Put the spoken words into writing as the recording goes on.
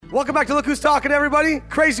Welcome back to Look Who's Talking, everybody.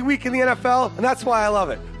 Crazy week in the NFL, and that's why I love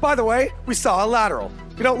it. By the way, we saw a lateral.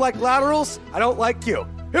 If you don't like laterals, I don't like you.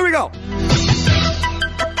 Here we go.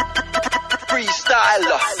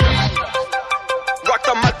 Freestyler. Rock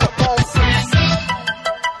the microphone.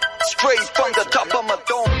 Straight from the top of my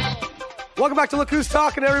dome. Welcome back to Look Who's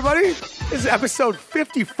Talking, everybody. This is episode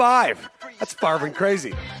 55. That's farvin'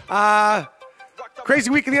 crazy.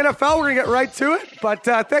 Crazy week in the NFL. We're going to get right to it. But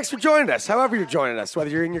thanks for joining us, however you're joining us,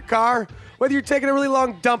 whether you're in your car, whether you're taking a really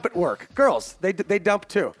long dump at work. Girls, they dump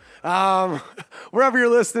too. Wherever you're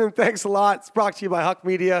listening, thanks a lot. It's brought to you by Huck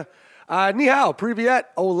Media. Ni hao, privyet,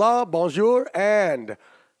 hola, bonjour, and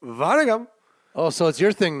vanagam. Oh, so it's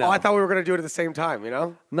your thing now. Oh, I thought we were going to do it at the same time, you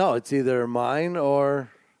know? No, it's either mine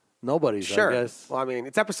or nobody's, Sure. I guess. Well, I mean,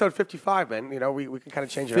 it's episode 55, man. You know, we can kind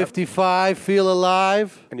of change it 55, feel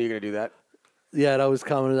alive. up. I knew you were going to do that. Yeah, that was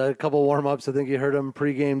coming. A couple warm-ups. I think you heard him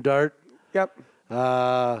pregame dart. Yep.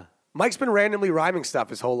 Uh, Mike's been randomly rhyming stuff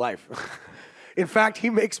his whole life. In fact, he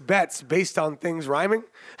makes bets based on things rhyming.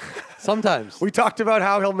 Sometimes. We talked about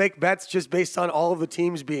how he'll make bets just based on all of the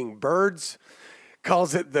teams being birds.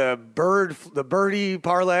 Calls it the birdie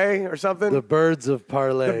parlay or something. The birds of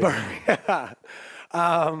parlay. Yeah.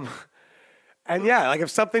 And yeah, like if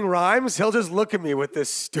something rhymes, he'll just look at me with this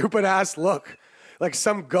stupid ass look. Like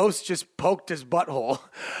some ghost just poked his butthole.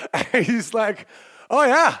 And he's like, oh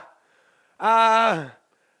yeah.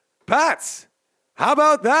 Pats. How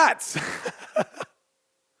about that?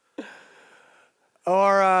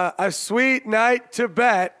 Or a sweet night to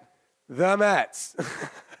bet the Mets.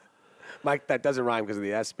 Mike, that doesn't rhyme because of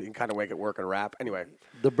the S, but you can kind of make it work and rap. Anyway.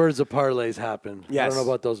 The birds of parlays happen. Yes. I don't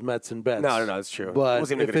know about those Mets and bets. No, that's true. But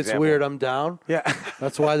Wasn't even a if good it's example. weird, I'm down. Yeah.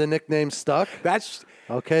 That's why the nickname stuck. That's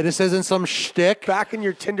Okay, this isn't some shtick. back in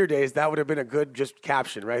your Tinder days, that would have been a good just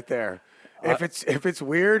caption right there. If it's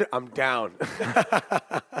weird, I'm down.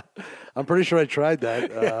 I'm pretty sure I tried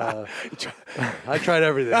that. I tried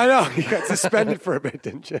everything. I know. You got suspended for a bit,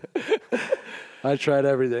 didn't you? I tried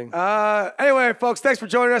everything. Anyway, folks, thanks for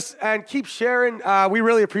joining us and keep sharing. We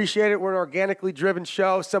really appreciate it. We're an organically driven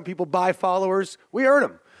show. Some people buy followers. We earn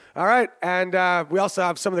them. All right. And we also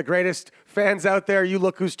have some of the greatest fans out there. You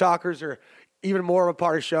Look Who's Talkers are even more of a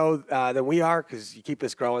part of the show than we are because you keep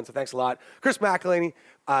this growing. So thanks a lot. Chris McElhaney,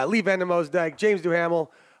 Lee Vandemosdyke, James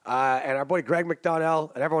Duhamel, and our boy Greg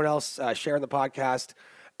McDonnell and everyone else sharing the podcast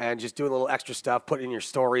and just doing a little extra stuff, putting in your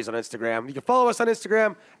stories on Instagram. You can follow us on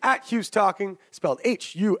Instagram at Hughes Talking, spelled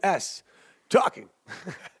H-U-S Talking.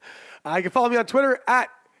 You can follow me on Twitter at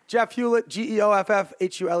Jeff Hewlett,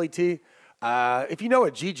 Geoffhulet. If you know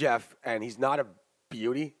a G-Jeff and he's not a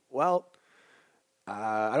beauty, well,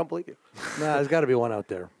 I don't believe you. Nah, there's got to be one out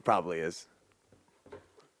there. Probably is.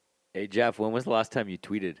 Hey, Jeff, when was the last time you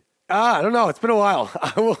tweeted? I don't know. It's been a while.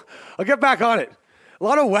 I'll get back on it. A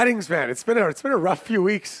lot of weddings, man. It's been a rough few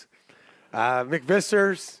weeks. Mick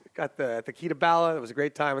Vissers got the key to Bala. It was a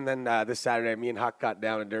great time. And then this Saturday, me and Huck got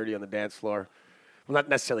down and dirty on the dance floor. Well, not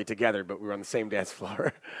necessarily together, but we were on the same dance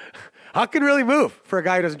floor. Huck can really move for a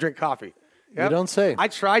guy who doesn't drink coffee. You don't say. I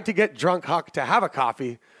tried to get drunk Huck to have a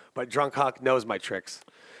coffee, but drunk Huck knows my tricks.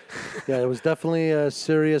 Yeah, it was definitely a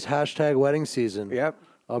serious #wedding season. Yep.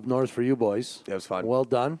 Up north for you boys. It was fun. Well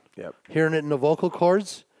done. Yep. Hearing it in the vocal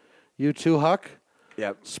cords. You too, Huck.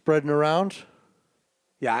 Yep. Spreading around.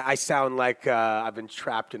 Yeah, I sound like I've been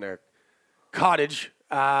trapped in a cottage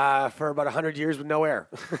for about 100 years with no air.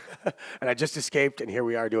 And I just escaped, and here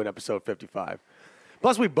we are doing episode 55.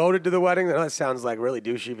 Plus, we boated to the wedding. I know that sounds like really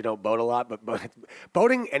douchey if you don't boat a lot, but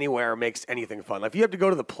boating anywhere makes anything fun. Like if you have to go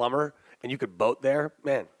to the plumber and you could boat there,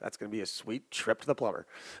 man, that's going to be a sweet trip to the plumber.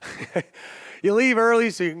 You leave early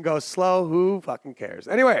so you can go slow. Who fucking cares?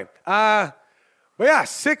 Anyway, but yeah,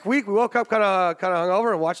 sick week. We woke up kind of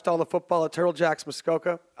hungover and watched all the football at Turtle Jack's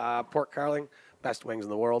Muskoka, pork carling, best wings in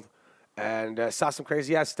the world, and saw some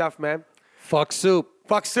crazy ass stuff, man. Fuck soup.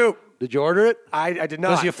 Fuck soup. Did you order it? I did not.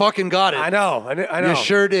 Because you fucking got it. I know. I know. You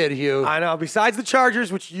sure did, Hugh. I know. Besides the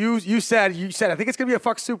Chargers, which you said, I think it's going to be a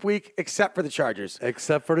fuck soup week, except for the Chargers.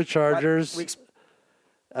 Except for the Chargers.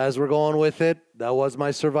 As we're going with it, that was my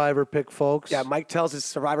Survivor pick, folks. Yeah, Mike tells his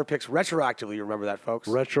Survivor picks retroactively. You remember that, folks?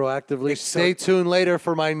 Retroactively. Stay tuned later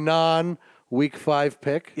for my non-Week 5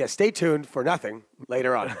 pick. Yeah, stay tuned for nothing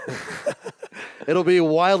later on. It'll be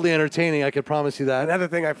wildly entertaining, I can promise you that. Another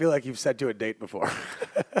thing I feel like you've said to a date before.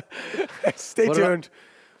 Stay tuned.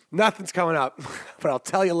 Nothing's coming up, but I'll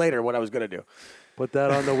tell you later what I was going to do. Put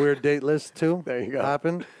that on the weird date list, too. There you go.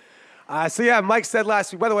 Happened. So, yeah, Mike said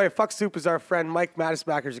last week, by the way, fuck soup is our friend Mike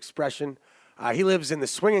Mattisbacker's expression. He lives in the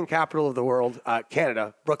swinging capital of the world,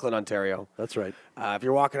 Canada, Brooklyn, Ontario. That's right. If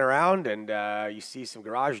you're walking around and you see some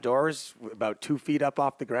garage doors about 2 feet up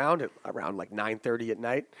off the ground at around like 9:30 at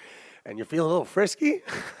night, and you're feeling a little frisky,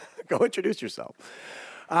 go introduce yourself.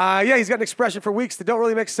 He's got an expression for weeks that don't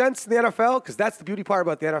really make sense in the NFL, because that's the beauty part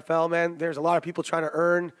about the NFL, man. There's a lot of people trying to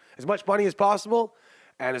earn as much money as possible,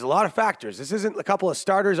 and there's a lot of factors. This isn't a couple of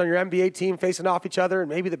starters on your NBA team facing off each other, and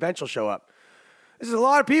maybe the bench will show up. This is a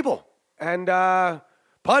lot of people. And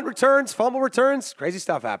punt returns, fumble returns, crazy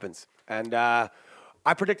stuff happens. And I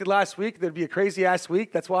predicted last week there'd be a crazy-ass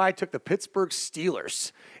week. That's why I took the Pittsburgh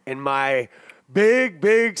Steelers in my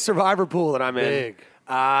big survivor pool that I'm in. Big.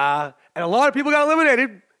 And a lot of people got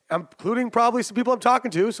eliminated, including probably some people I'm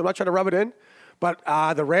talking to, so I'm not trying to rub it in. But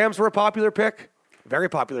the Rams were a popular pick, very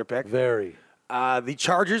popular pick. Very. The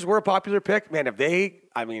Chargers were a popular pick. Man, I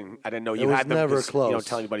didn't know you was had them. never 'cause close. You don't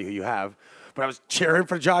tell anybody who you have. But I was cheering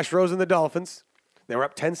for Josh Rosen and the Dolphins. They were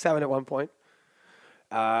up 10-7 at one point.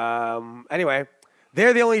 Anyway,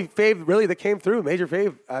 they're the only fave really that came through. Major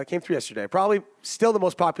fave came through yesterday. Probably still the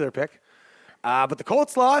most popular pick. But the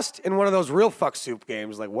Colts lost in one of those real fuck soup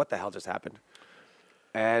games. Like, what the hell just happened?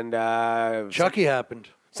 And Chucky happened.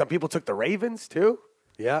 some people took the Ravens too.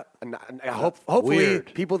 Yeah. And hopefully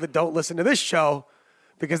Weird. people that don't listen to this show,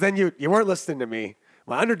 because then you weren't listening to me,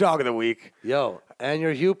 my underdog of the week. Yo, and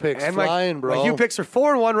your Hugh picks And flying, bro. My Hugh picks are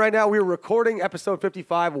 4-1 right now. We were recording episode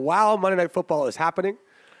 55 while Monday Night Football is happening.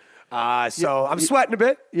 So I'm sweating a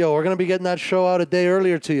bit. Yo, we're going to be getting that show out a day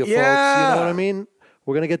earlier to you, folks. You Yeah. know what I mean?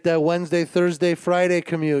 We're going to get that Wednesday, Thursday, Friday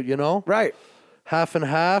commute, you know? Right. Half and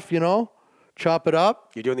half, you know? Chop it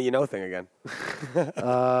up. You're doing the thing again.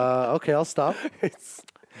 Okay, I'll stop.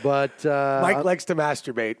 But Mike likes to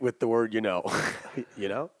masturbate with the word you know. You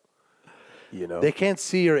know? they can't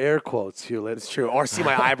see your air quotes, Hewlett. It's true. Or see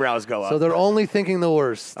my eyebrows go up. So they're only thinking the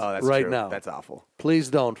worst that's right true. now. That's awful. Please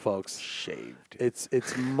don't, folks. Shaved.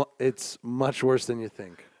 It's much worse than you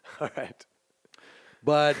think. All right.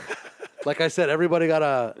 But like I said, everybody got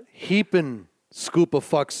a heaping scoop of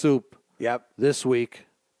fuck soup Yep. this week.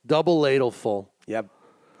 Double ladle full. Yep.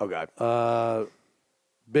 Oh, God.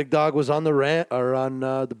 Big Dog was on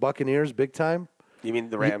the Buccaneers big time. You mean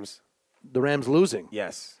the Rams? The Rams losing.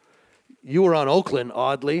 Yes. You were on Oakland,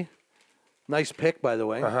 oddly. Nice pick, by the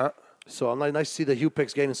way. Uh-huh. So I'm nice to see the Hugh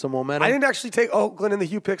picks gaining some momentum. I didn't actually take Oakland in the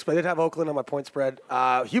Hugh picks, but I did have Oakland on my point spread.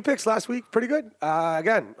 Hugh picks last week, pretty good.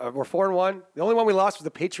 Again, we're 4-1. The only one we lost was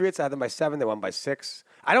the Patriots. I had them by 7. They won by 6.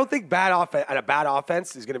 I don't think a bad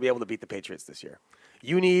offense is going to be able to beat the Patriots this year.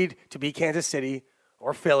 You need to beat Kansas City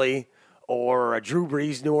or Philly or Drew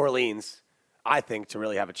Brees, New Orleans, I think, to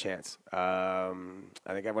really have a chance. I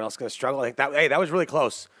think everyone else is going to struggle. I think that was really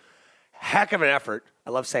close. Heck of an effort.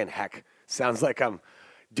 I love saying heck. Sounds like I'm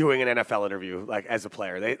doing an NFL interview, like as a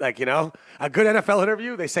player. They a good NFL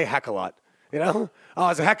interview, they say heck a lot. Oh,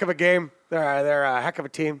 it's a heck of a game. They're a heck of a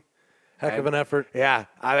team. Heck of an effort. Yeah.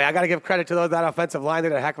 I got to give credit to that offensive line. They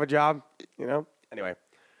did a heck of a job. Anyway.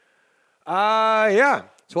 Yeah.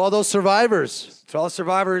 To all those survivors, To all the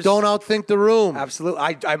survivors. don't outthink the room.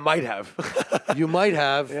 Absolutely. I might have. You might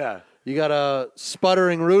have. Yeah. You got a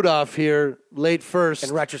sputtering Rudolph here, late first.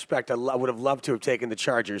 In retrospect, I would have loved to have taken the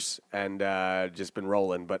Chargers and just been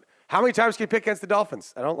rolling. But how many times can you pick against the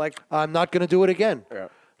Dolphins? I don't like. I'm not going to do it again. Yeah.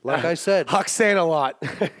 Like I said. Huck's saying a lot.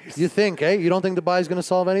 You think, You don't think the bye is going to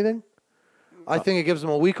solve anything? I think it gives them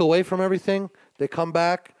a week away from everything. They come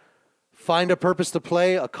back, find a purpose to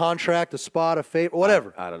play, a contract, a spot, a favor,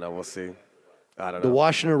 whatever. I don't know. We'll see. I don't The know.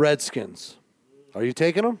 Washington Redskins. Are you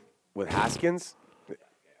taking them? With Haskins?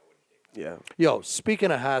 Yeah. Yo,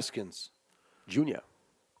 speaking of Haskins, Junior.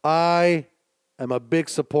 I am a big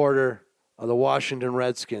supporter of the Washington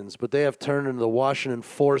Redskins, but they have turned into the Washington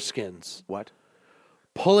Foreskins, What?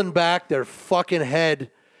 pulling back their fucking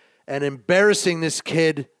head and embarrassing this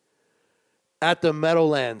kid at the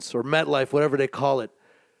Meadowlands or MetLife, whatever they call it.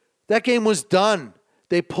 That game was done.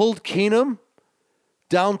 They pulled Keenum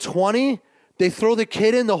down 20. They throw the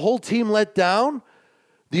kid in. The whole team let down.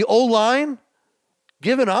 The O-line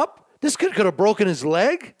giving up. This kid could have broken his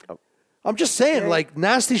leg. Oh. I'm just saying,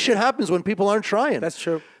 nasty shit happens when people aren't trying. That's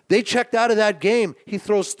true. They checked out of that game. He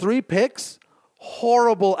throws 3 picks.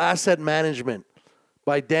 Horrible asset management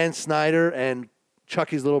by Dan Snyder and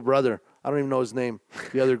Chucky's little brother. I don't even know his name.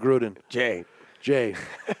 The other Gruden. Jay.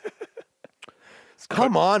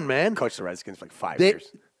 Come on, man. Coached the Redskins for like 5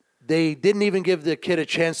 years. They didn't even give the kid a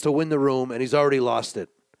chance to win the room, and he's already lost it.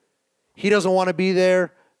 He doesn't want to be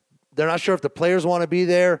there. They're not sure if the players want to be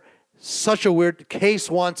there. Such a weird case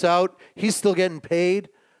wants out. He's still getting paid.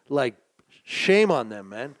 Like, shame on them,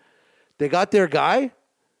 man. They got their guy.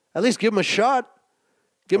 At least give him a shot.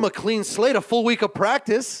 Give him a clean slate, a full week of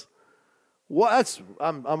practice. What?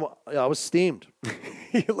 I was steamed.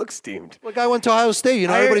 You look steamed. The guy went to Ohio State.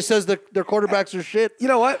 Everybody says their quarterbacks are shit. You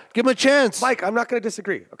know what? Give him a chance. Mike, I'm not going to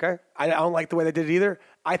disagree, okay? I don't like the way they did it either.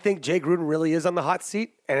 I think Jay Gruden really is on the hot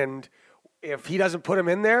seat, and if he doesn't put him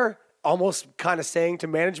in there, almost kind of saying to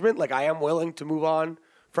management, like, I am willing to move on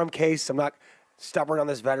from Case. I'm not stubborn on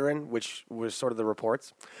this veteran, which was sort of the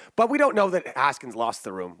reports. But we don't know that Haskins lost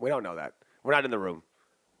the room. We don't know that. We're not in the room.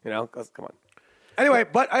 Come on. Anyway,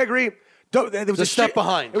 but I agree. It was a step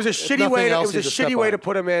behind. It was a If shitty nothing way. else, It was he's a a step shitty way to behind.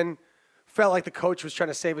 put him in. Felt like the coach was trying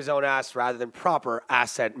to save his own ass rather than proper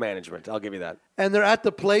asset management. I'll give you that. And they're at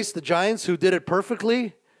the place, the Giants, who did it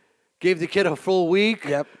perfectly, gave the kid a full week,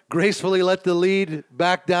 Yep. gracefully let the lead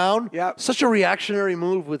back down. Yep. Such a reactionary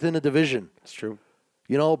move within a division. It's true.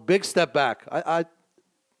 Big step back. I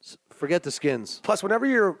forget the Skins. Plus, whenever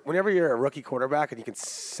you're a rookie quarterback and you can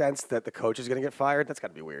sense that the coach is going to get fired, that's got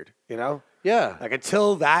to be weird. Yeah. Like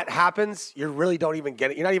until that happens, you really don't even get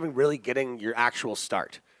it. You're not even really getting your actual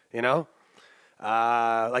start.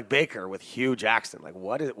 Like Baker with Hugh Jackson. Like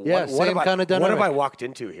what is? Yeah, what same have kind of What have dynamic. I walked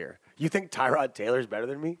into here? You think Tyrod Taylor's better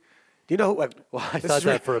than me? Do you know? Like, I this thought is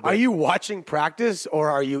that for a bit. Are you watching practice or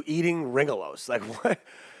are you eating Ringolos? Like what?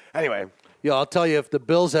 Anyway, Yeah, I'll tell you, if the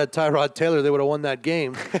Bills had Tyrod Taylor, they would have won that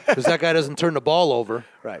game because that guy doesn't turn the ball over.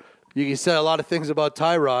 right. You said a lot of things about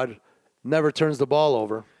Tyrod, never turns the ball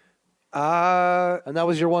over. And that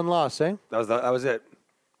was your one loss, eh? That was it.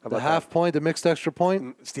 How The about half point, the mixed extra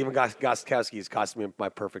point. that? Steven Gostkowski has cost me my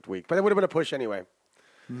perfect week, but it would have been a push anyway.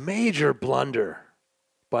 Major blunder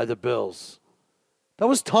by the Bills. That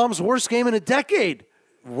was Tom's worst game in a decade.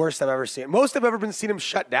 Worst I've ever seen. Most I've ever been seen him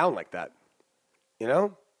shut down like that.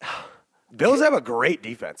 Bills have a great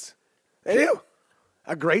defense. They do.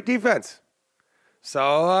 A great defense.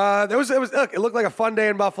 So it looked like a fun day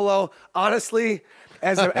in Buffalo. Honestly,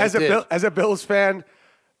 as a Bills fan,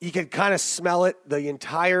 you can kind of smell it the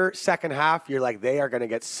entire second half. You're like, they are going to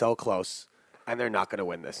get so close, and they're not going to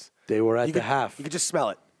win this. They were at You the could- half. You could just smell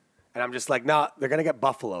it. And I'm just like, no, they're going to get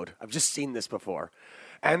buffaloed. I've just seen this before.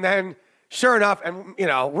 And then, sure enough, and,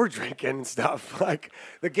 we're drinking and stuff. Like,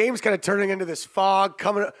 the game's kind of turning into this fog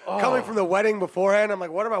coming from the wedding beforehand. I'm like,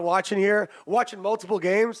 what am I watching here? Watching multiple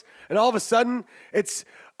games. And all of a sudden, it's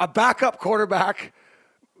a backup quarterback,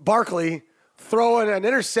 Barkley, throwing an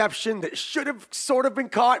interception that should have sort of been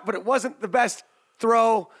caught, but it wasn't the best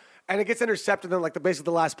throw. And it gets intercepted on basically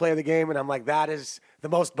the last play of the game. And I'm like, that is the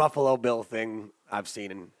most Buffalo Bill thing I've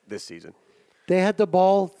seen in this season. They had the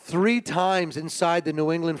ball 3 times inside the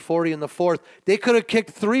New England 40 in the fourth. They could have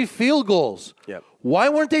kicked 3 field goals. Yep. Why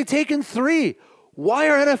weren't they taking 3? Why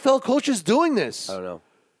are NFL coaches doing this? I don't know.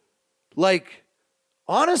 Like,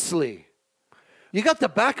 honestly, you got the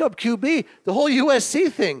backup QB, the whole USC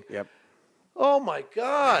thing. Yep. Oh, my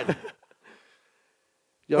God.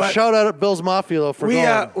 Yo, But- shout out at Bills Mafia, though, for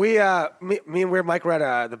going. Me and Mike were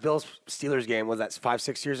at the Bills Steelers game. Was that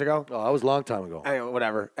 5-6 years ago? Oh, that was a long time ago. Anyway,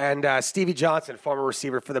 whatever. And Stevie Johnson, former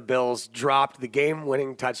receiver for the Bills, dropped the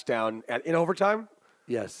game-winning touchdown in overtime.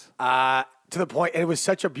 Yes. To the point, and it was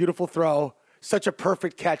such a beautiful throw, such a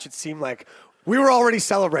perfect catch. It seemed like we were already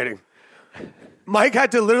celebrating. Mike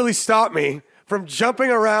had to literally stop me from jumping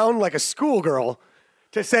around like a schoolgirl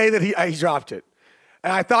to say that he dropped it,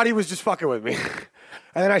 and I thought he was just fucking with me.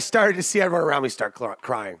 And then I started to see everyone around me start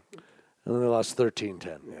crying. And then they lost 13-10.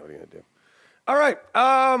 Yeah, what are you going to do? All right.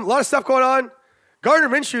 A lot of stuff going on. Gardner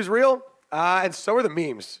Minshew's real, and so are the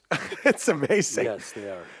memes. It's amazing. Yes, they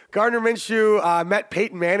are. Gardner Minshew met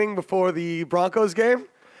Peyton Manning before the Broncos game.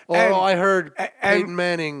 Oh, And- I heard and- Peyton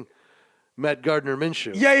Manning met Gardner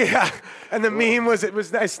Minshew. Yeah. And the meme was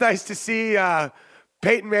it's nice to see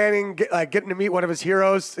Peyton Manning getting to meet one of his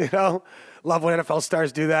heroes. Love when NFL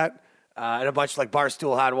stars do that. And a bunch like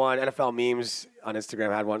Barstool had one. NFL memes on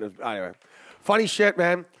Instagram had one. Anyway, funny shit,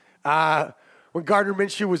 man. When Gardner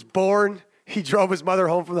Minshew was born, he drove his mother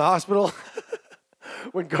home from the hospital.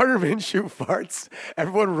 When Gardner Minshew farts,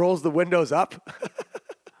 everyone rolls the windows up.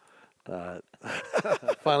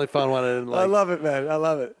 Finally found one I didn't like. I love it, man. I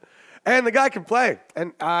love it. And the guy can play.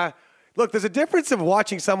 And look, there's a difference of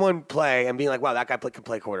watching someone play and being like, wow, that guy can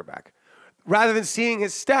play quarterback. Rather than seeing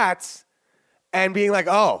his stats and being like,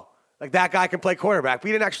 oh, like that guy can play quarterback. But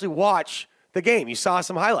you didn't actually watch the game. You saw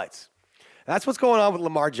some highlights. That's what's going on with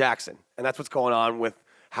Lamar Jackson. And that's what's going on with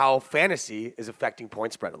how fantasy is affecting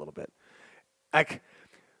point spread a little bit. Like,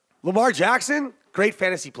 Lamar Jackson, great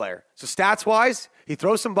fantasy player. So stats-wise, he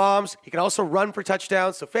throws some bombs. He can also run for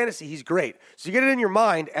touchdowns. So fantasy, he's great. So you get it in your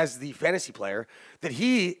mind as the fantasy player that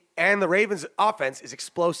he and the Ravens offense is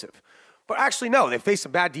explosive. But actually, no, they faced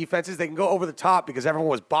some bad defenses. They can go over the top because everyone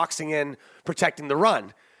was boxing in, protecting the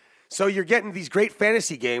run. So you're getting these great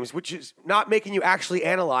fantasy games, which is not making you actually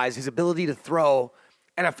analyze his ability to throw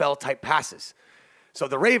NFL-type passes. So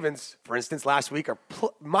the Ravens, for instance, last week are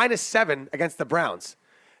 -7 against the Browns.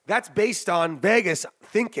 That's based on Vegas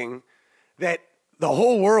thinking that the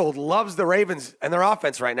whole world loves the Ravens and their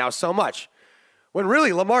offense right now so much. When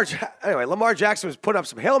really Lamar Jackson was putting up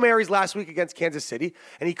some Hail Marys last week against Kansas City,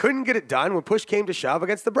 and he couldn't get it done when push came to shove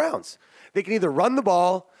against the Browns. They can either run the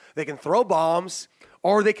ball, they can throw bombs,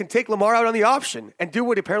 or they can take Lamar out on the option and do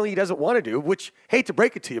what apparently he doesn't want to do, which, hate to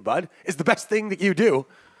break it to you, bud, is the best thing that you do,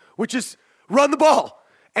 which is run the ball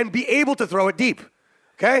and be able to throw it deep.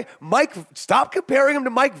 Okay? Stop comparing him to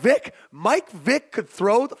Mike Vick. Mike Vick could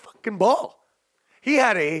throw the fucking ball. He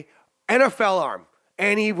had a NFL arm,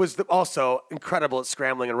 and he was also incredible at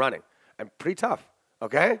scrambling and running. And pretty tough,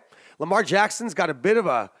 okay? Lamar Jackson's got a bit of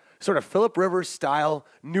a sort of Phillip Rivers style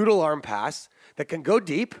noodle arm pass that can go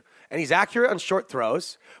deep, and he's accurate on short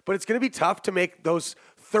throws, but it's going to be tough to make those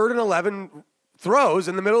 3rd and 11 throws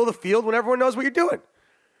in the middle of the field when everyone knows what you're doing.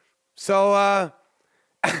 So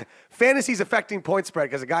fantasy's affecting point spread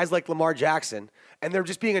because of guys like Lamar Jackson, and they're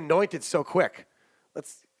just being anointed so quick.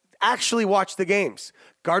 Let's actually watch the games.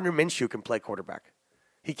 Gardner Minshew can play quarterback.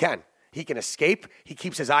 He can. He can escape. He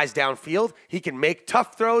keeps his eyes downfield. He can make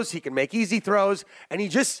tough throws. He can make easy throws. And he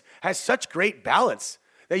just has such great balance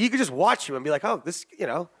that you can just watch him and be like, oh, this,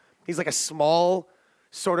 he's like a small,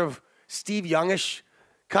 sort of Steve Youngish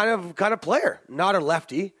kind of player. Not a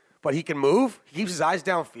lefty, but he can move. He keeps his eyes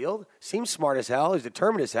downfield. Seems smart as hell. He's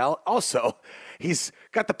determined as hell. Also, he's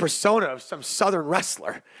got the persona of some Southern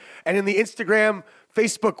wrestler. And in the Instagram,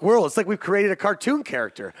 Facebook world, it's like we've created a cartoon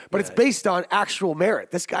character, but it's based on actual merit.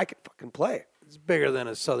 This guy can fucking play. It's bigger than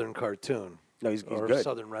a Southern cartoon. No, he's or good. A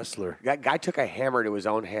Southern wrestler. That guy took a hammer to his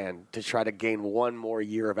own hand to try to gain one more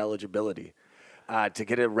year of eligibility to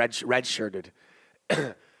get it red-shirted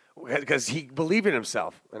because he believed in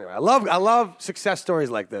himself. Anyway, I love success stories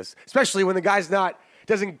like this, especially when the guy's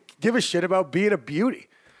doesn't give a shit about being a beauty.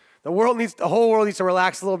 The whole world needs to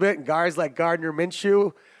relax a little bit, and guys like Gardner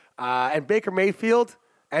Minshew and Baker Mayfield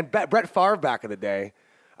and Brett Favre back in the day.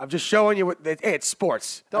 I'm just showing you hey, it's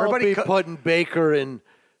sports. Don't be putting Baker in.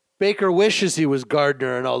 Baker wishes he was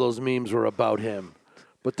Gardner and all those memes were about him.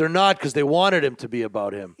 But they're not because they wanted him to be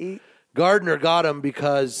about him. Gardner got him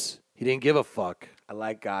because he didn't give a fuck. I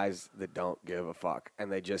like guys that don't give a fuck.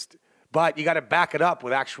 But you got to back it up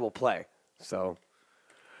with actual play. So,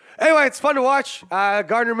 anyway, it's fun to watch.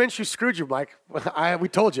 Gardner Minshew screwed you, Mike. We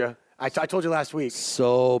told you. I told you last week.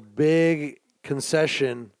 So, big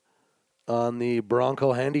concession on the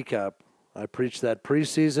Bronco handicap. I preached that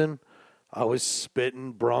preseason. I was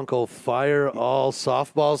spitting Bronco fire all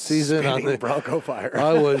softball season. Spitting Bronco fire.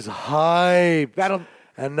 I was hyped.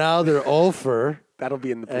 And now they're over. That'll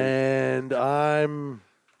be in the play. And I'm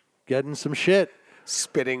getting some shit.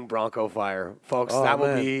 Spitting Bronco fire. Folks, that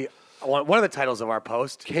will be one of the titles of our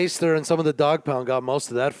post. Kastler and some of the Dog Pound got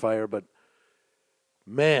most of that fire, but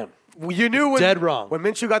man. You knew dead wrong. When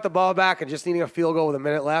Minshew got the ball back and just needing a field goal with a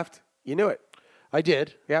minute left, you knew it. I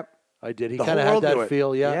did. Yep. I did. He kind of had that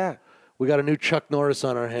feel, Yeah. We got a new Chuck Norris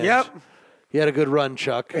on our hands. Yep. He had a good run,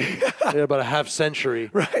 Chuck. He had about a half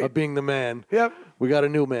century of being the man. Yep. We got a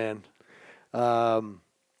new man.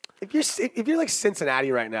 If you're like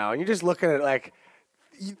Cincinnati right now and you're just looking at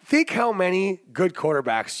you think how many good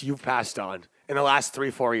quarterbacks you've passed on in the last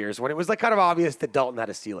 3-4 years when it was like kind of obvious that Dalton had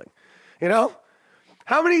a ceiling.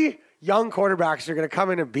 How many young quarterbacks are going to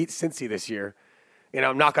come in and beat Cincy this year?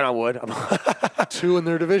 I'm knocking on wood. 2 in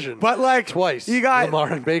their division. But twice. You got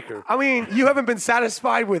Lamar and Baker. I mean, you haven't been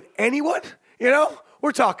satisfied with anyone,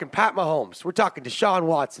 We're talking Pat Mahomes. We're talking Deshaun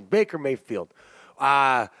Watson, Baker Mayfield,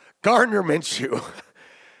 Gardner Minshew.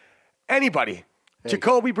 Anybody. Hey.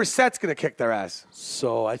 Jacoby Brissett's going to kick their ass.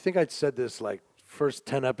 So I think I said this first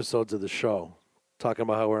 10 episodes of the show, talking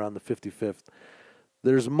about how we're on the 55th.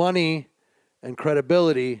 There's money and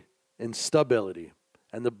credibility in stability.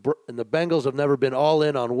 And the Bengals have never been all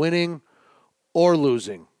in on winning or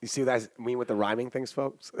losing. You see what I mean with the rhyming things,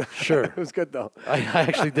 folks? Sure. It was good, though. I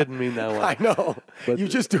actually didn't mean that one. I know. But you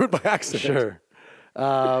just do it by accident. Sure.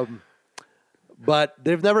 But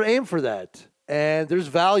they've never aimed for that. And there's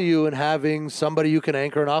value in having somebody you can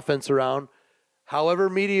anchor an offense around, however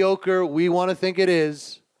mediocre we want to think it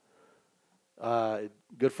is.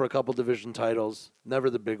 Good for a couple division titles. Never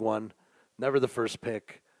the big one. Never the first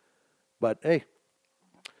pick. But, hey.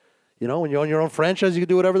 When you own your own franchise, you can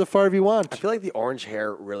do whatever the fuck you want. I feel like the orange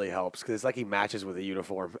hair really helps because it's like he matches with a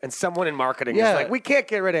uniform. And someone in marketing is like, we can't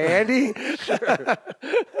get rid of Andy.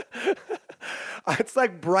 It's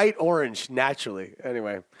like bright orange naturally.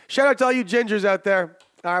 Anyway, shout out to all you gingers out there.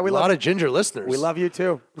 All right, A lot of ginger listeners. we love you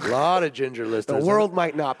too. A lot of ginger The listeners. world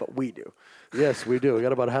might not, but we do. Yes, we do. We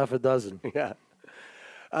got about half a dozen. Yeah.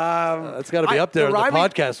 That's got to be up there in the rhyming-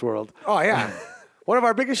 podcast world. Oh yeah. One of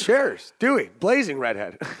our biggest shares, Dewey, blazing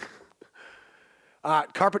redhead.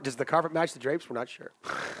 Carpet. Does the carpet match the drapes? We're not sure.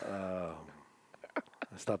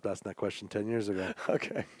 I stopped asking that question 10 years ago.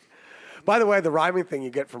 Okay. By the way, the rhyming thing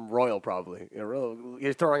you get from Royal probably.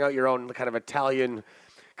 You're throwing out your own kind of Italian,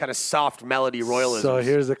 kind of soft melody royalism. So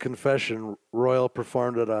here's a confession. Royal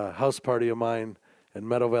performed at a house party of mine in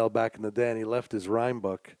Meadowvale back in the day, and he left his rhyme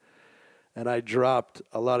book. And I dropped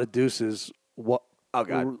a lot of deuces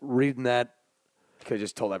God. reading that. Could have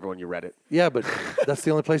just told everyone you read it. Yeah, but that's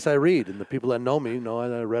the only place I read. And the people that know me know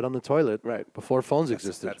I read on the toilet before phones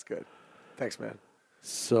existed. That's good. Thanks, man.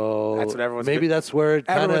 So That's what everyone's maybe good- that's where it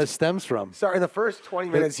kind of everyone's- stems from. Sorry, in the first 20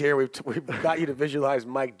 minutes here, we've got you to visualize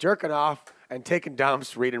Mike jerking off and taking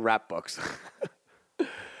dumps, reading rap books.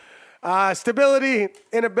 Stability,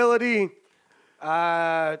 inability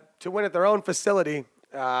to win at their own facility.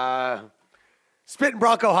 Spitting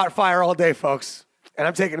Bronco hot fire all day, folks. And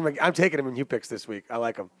I'm taking him in U-Picks this week. I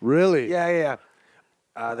like him. Really? Yeah.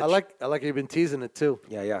 I like you've been teasing it too.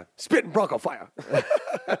 Yeah. Spitting Bronco fire.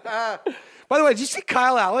 By the way, did you see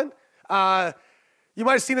Kyle Allen? You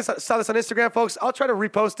might have saw this on Instagram, folks. I'll try to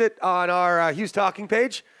repost it on our Hughes Talking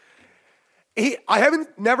page. I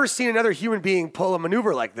haven't never seen another human being pull a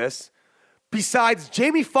maneuver like this besides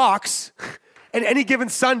Jamie Foxx and Any Given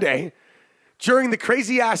Sunday during the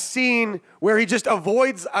crazy-ass scene where he just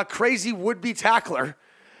avoids a crazy would-be tackler.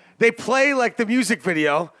 They play, like, the music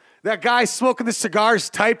video. That guy smoking the cigars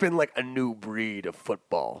typing, like, a new breed of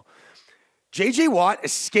football. J.J. Watt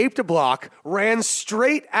escaped a block, ran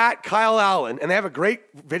straight at Kyle Allen, and they have a great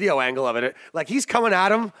video angle of it. Like, he's coming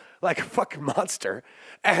at him like a fucking monster.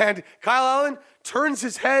 And Kyle Allen turns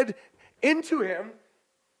his head into him,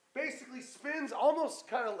 basically spins, almost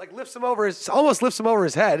kind of like lifts him over his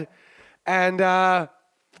head. And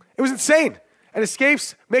it was insane. And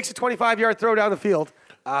escapes, makes a 25-yard throw down the field.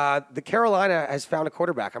 The Carolina has found a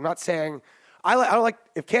quarterback. I'm not saying I don't like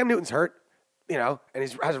if Cam Newton's hurt, and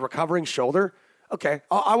he has a recovering shoulder. Okay,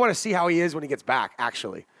 I want to see how he is when he gets back,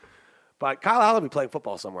 actually. But Kyle Allen will be playing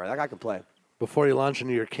football somewhere. That guy can play. Before you launch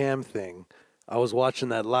into your Cam thing, I was watching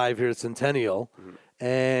that live here at Centennial,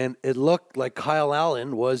 and it looked like Kyle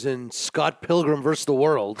Allen was in Scott Pilgrim vs. the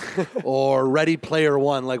World or Ready Player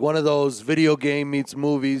One, like one of those video game meets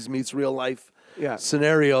movies meets real life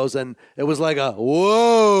scenarios. And it was like a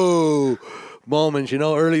whoa moment,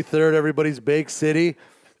 early third, everybody's Bake City,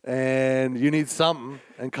 and you need something.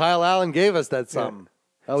 And Kyle Allen gave us that something.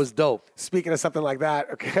 That was dope. Speaking of something like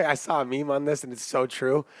that, okay, I saw a meme on this, and it's so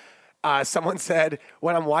true. Someone said,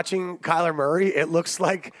 when I'm watching Kyler Murray, it looks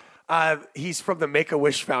like he's from the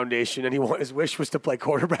Make-A-Wish Foundation, and his wish was to play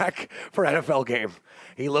quarterback for an NFL game.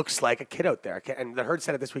 He looks like a kid out there. And the Herd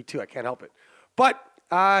said it this week, too. I can't help it. But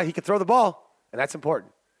he can throw the ball, and that's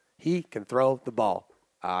important. He can throw the ball.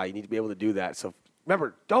 You need to be able to do that. So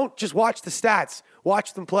remember, don't just watch the stats.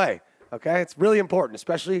 Watch them play, okay? It's really important,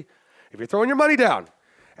 especially if you're throwing your money down.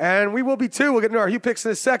 And we will be, too. We'll get into our Hugh picks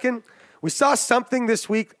in a second. We saw something this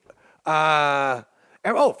week. For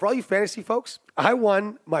all you fantasy folks, I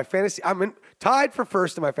won my fantasy. Tied for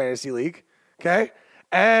first in my fantasy league, okay?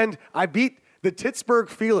 And I beat the Pittsburgh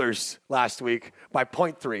Feelers last week by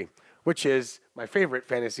 0.3, which is my favorite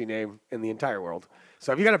fantasy name in the entire world.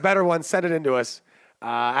 So if you got a better one, send it in to us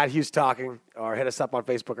at Hughes Talking or hit us up on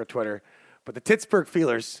Facebook or Twitter. But the Pittsburgh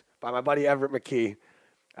Feelers by my buddy Everett McKee.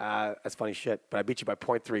 That's funny shit, but I beat you by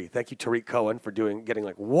 0.3. Thank you, Tariq Cohen, for getting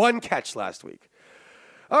like one catch last week.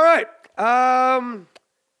 All right.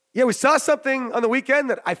 We saw something on the weekend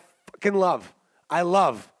that I fucking love. I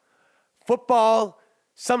love. Football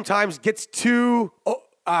sometimes gets too,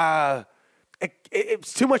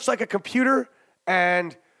 it's too much like a computer,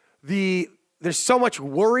 and there's so much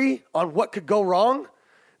worry on what could go wrong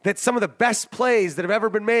that some of the best plays that have ever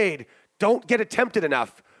been made don't get attempted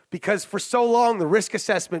enough because for so long the risk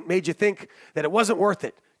assessment made you think that it wasn't worth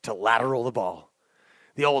it to lateral the ball.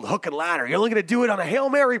 The old hook and ladder. You're only going to do it on a Hail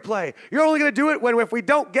Mary play. You're only going to do it when if we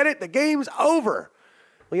don't get it, the game's over.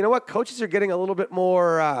 Well, you know what? Coaches are getting a little bit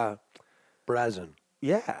more brazen.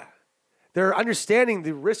 Yeah. They're understanding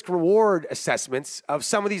the risk-reward assessments of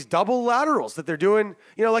some of these double laterals that they're doing,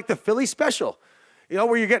 like the Philly special,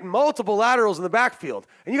 where you're getting multiple laterals in the backfield.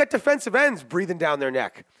 And you got defensive ends breathing down their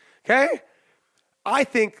neck. Okay? I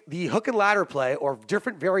think the hook and ladder play or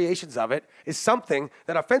different variations of it is something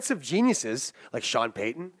that offensive geniuses like Sean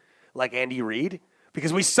Payton, like Andy Reid,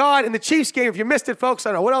 because we saw it in the Chiefs game. If you missed it, folks, I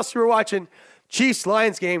don't know what else you were watching. Chiefs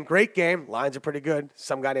Lions game, great game. Lions are pretty good.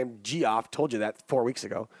 Some guy named Geoff told you that 4 weeks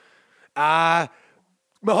ago.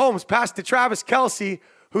 Mahomes passed to Travis Kelce,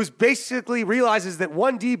 who's basically realizes that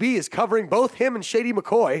one DB is covering both him and Shady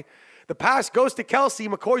McCoy. The pass goes to Kelce.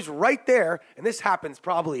 McCoy's right there, and this happens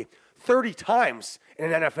probably 30 times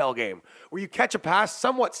in an NFL game, where you catch a pass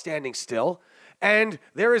somewhat standing still, and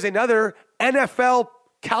there is another NFL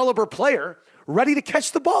caliber player ready to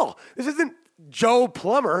catch the ball. This isn't Joe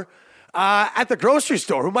Plumber at the grocery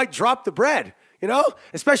store who might drop the bread,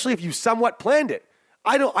 especially if you somewhat planned it.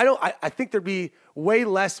 I think there'd be way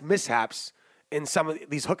less mishaps in some of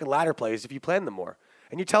these hook and ladder plays if you planned them more.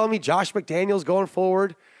 And you're telling me Josh McDaniels going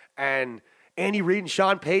forward and Andy Reid and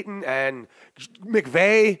Sean Payton and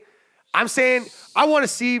McVay. I'm saying I want to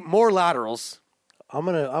see more laterals. I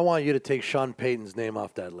want you to take Sean Payton's name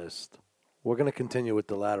off that list. We're gonna continue with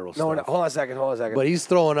the lateral stuff. No, hold on a second. But he's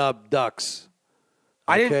throwing up ducks.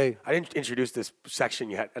 I didn't introduce this section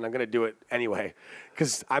yet, and I'm gonna do it anyway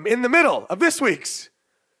because I'm in the middle of this week's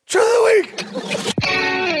Truth of the Week.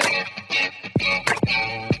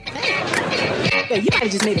 Yeah, you might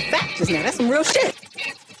have just made a fact just now. That's some real shit.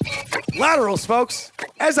 Laterals, folks,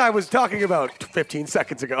 as I was talking about 15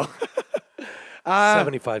 seconds ago.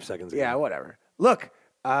 75 seconds ago. Yeah, whatever. Look,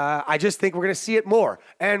 I just think we're going to see it more.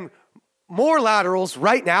 And more laterals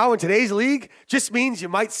right now in today's league just means you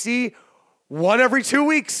might see one every 2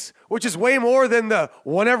 weeks, which is way more than the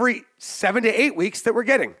one every 7 to 8 weeks that we're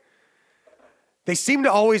getting. They seem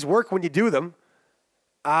to always work when you do them.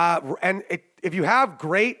 If you have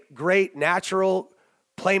great natural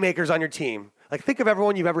playmakers on your team, like think of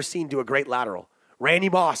everyone you've ever seen do a great lateral. Randy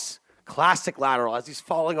Moss, classic lateral as he's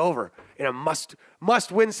falling over in a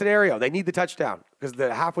must-win scenario. They need the touchdown because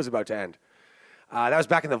the half was about to end. That was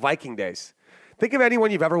back in the Viking days. Think of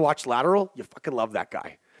anyone you've ever watched lateral. You fucking love that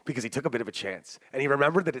guy because he took a bit of a chance. And he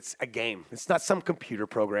remembered that it's a game. It's not some computer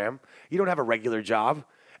program. You don't have a regular job.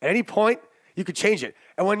 At any point, you could change it.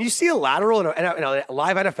 And when you see a lateral in a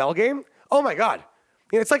live NFL game, oh my God.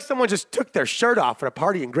 It's like someone just took their shirt off at a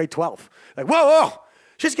party in grade 12. Like, whoa,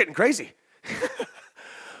 she's getting crazy.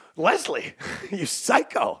 Leslie, you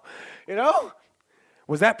psycho.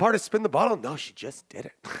 Was that part of Spin the Bottle? No, she just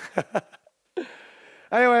did it.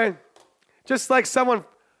 Anyway, just like someone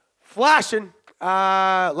flashing,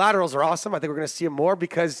 laterals are awesome. I think we're going to see them more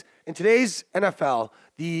because in today's NFL,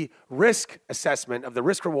 the risk assessment of the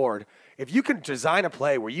risk reward, if you can design a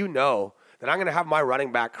play where you know that I'm going to have my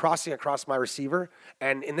running back crossing across my receiver,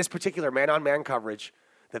 and in this particular man-on-man coverage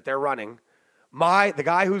that they're running, the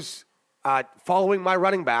guy who's following my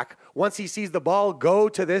running back, once he sees the ball go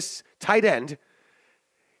to this tight end,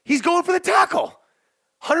 he's going for the tackle,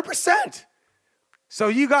 100%. So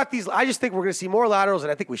you got these. I just think we're going to see more laterals,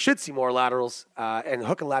 and I think we should see more laterals and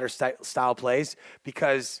hook and ladder style plays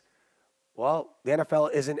because, well, the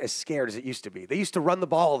NFL isn't as scared as it used to be. They used to run the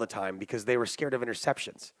ball all the time because they were scared of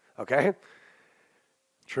interceptions. Okay?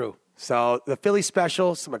 True. So the Philly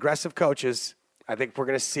special, some aggressive coaches. I think we're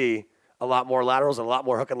going to see a lot more laterals and a lot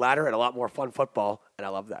more hook and ladder and a lot more fun football, and I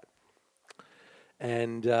love that.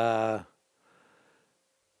 And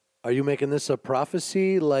are you making this a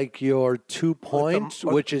prophecy like your 2 points,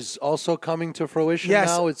 which is also coming to fruition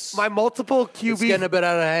now? It's my multiple QB. It's getting a bit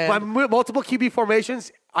out of hand. My multiple QB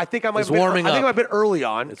formations, I think I might It's warming up. I think I'm a bit early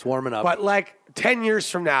on. It's warming up. But like 10 years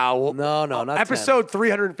from now, No, not episode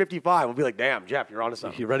 355, we'll be like, damn, Jeff, you're onto 10.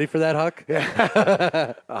 something. You ready for that, Huck?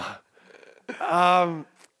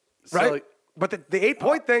 Right? But the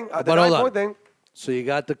 8-point thing, the but hold 9-point on. thing, So you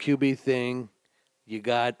got the QB thing. You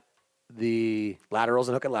got the laterals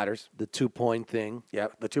and hook and ladders. 2-point thing. Yeah,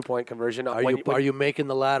 the 2-point conversion. Are you making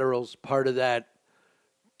the laterals part of that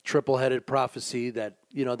triple-headed prophecy that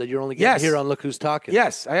that you're only getting here on Look Who's Talking?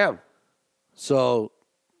 Yes, I am. So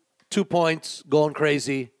 2 points, going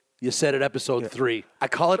crazy. You said it episode 3. I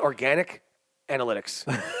call it organic analytics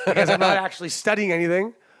because I'm not actually studying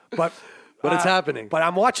anything, but it's happening. But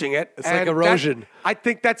I'm watching it. It's like erosion. I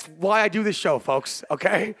think that's why I do this show, folks.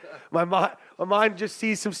 Okay, my mind just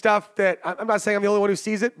sees some stuff that I'm not saying I'm the only one who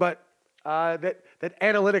sees it, but that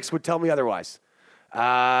analytics would tell me otherwise.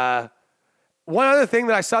 One other thing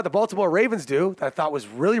that I saw the Baltimore Ravens do that I thought was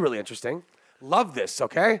really, really interesting. Love this,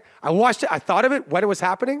 okay? I watched it. I thought of it when it was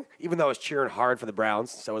happening, even though I was cheering hard for the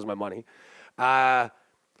Browns. So was my money. The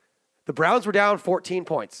Browns were down 14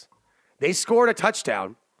 points. They scored a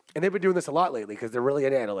touchdown, and they've been doing this a lot lately because they're really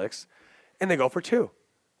into analytics, and they go for 2.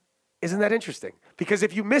 Isn't that interesting? Because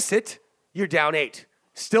if you miss it, you're down 8.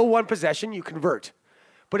 Still one possession, you convert.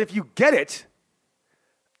 But if you get it,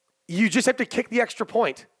 you just have to kick the extra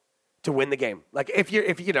point to win the game. Like if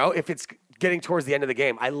it's getting towards the end of the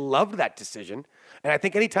game. I loved that decision. And I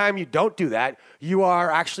think anytime you don't do that, you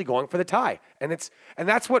are actually going for the tie. And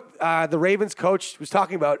that's what the Ravens coach was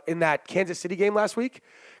talking about in that Kansas City game last week,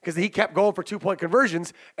 because he kept going for 2-point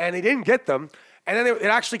conversions and they didn't get them. And then it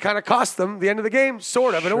actually kind of cost them the end of the game,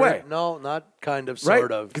 sort of, in a way. No, not kind of, Right?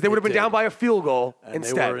 sort of. Because they would have been down by a field goal and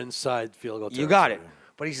instead. they were inside field goal territory. You got it.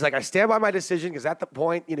 But he's like, I stand by my decision because at the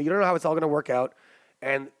point, you don't know how it's all going to work out.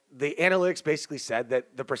 And the analytics basically said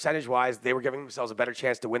that the percentage-wise, they were giving themselves a better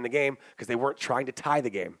chance to win the game because they weren't trying to tie the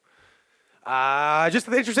game. Just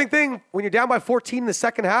the interesting thing, when you're down by 14 in the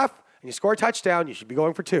second half and you score a touchdown, you should be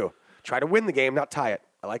going for 2. Try to win the game, not tie it.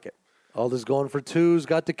 I like it. Aldous going for 2s,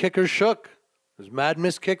 got the kicker shook. There's mad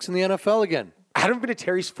missed kicks in the NFL again. Adam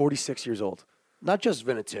Vinatieri's 46 years old. Not just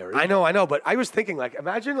Vinatieri. I know, but I was thinking,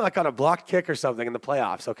 imagine on a blocked kick or something in the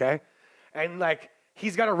playoffs, okay? And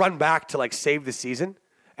he's got to run back to save the season,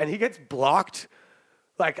 and he gets blocked.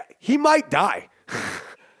 He might die.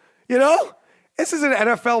 This is an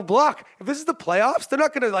NFL block. If this is the playoffs, they're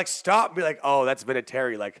not going to stop and be like, oh, that's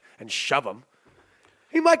Vinatieri, and shove him.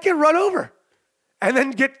 He might get run over and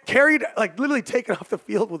then get carried, literally taken off the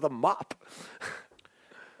field with a mop.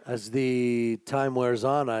 As the time wears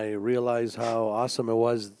on, I realize how awesome it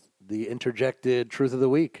was, the interjected truth of the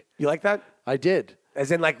week. You like that? I did.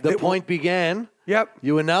 As in, The point began. Yep.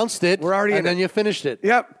 You announced it. We're already and in then it. you finished it.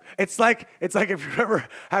 Yep. It's like if you're ever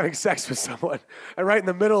having sex with someone, and right in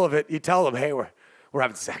the middle of it, you tell them, "Hey, we're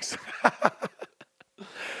having sex."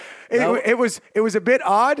 It was a bit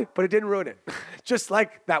odd, but it didn't ruin it. Just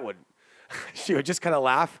like that one, she would just kind of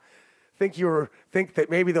laugh, think that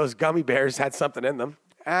maybe those gummy bears had something in them,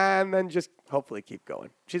 and then just hopefully keep going.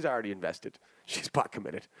 She's already invested. She's pot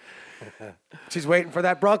committed. She's waiting for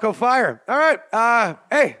that Bronco fire. All right.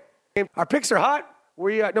 Hey, our picks are hot.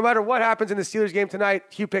 We no matter what happens in the Steelers game tonight,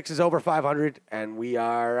 Hugh Picks is over 500, and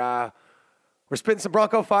we're spitting some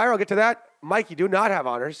Bronco fire. I'll get to that. Mike, you do not have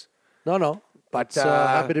honors. No. But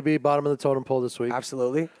happy to be bottom of the totem pole this week.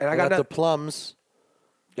 Absolutely. And I got got the plums.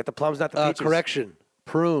 Get the plums, not the peaches. Correction.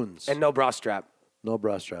 Prunes. And no bra strap. no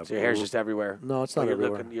bra strap. So your hair's just everywhere. No, it's not you're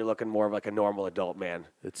everywhere. You're looking more of like a normal adult man.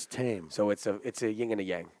 It's tame. So it's a yin and a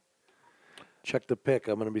yang. Check the pic.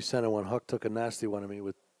 I'm going to be sending one. Huck took a nasty one of me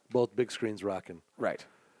with both big screens rocking. Right.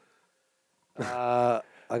 I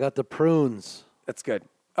got the prunes. That's good.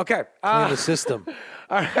 Okay. Clean the system.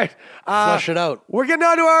 All right. Flush it out. We're getting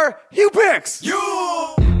on to our Hugh Picks.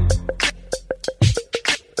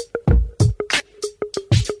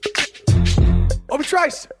 Obi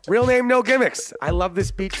Trice, real name, no gimmicks. I love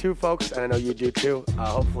this beat too, folks, and I know you do too.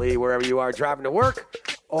 Hopefully, wherever you are driving to work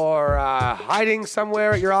or hiding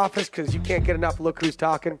somewhere at your office because you can't get enough Look Who's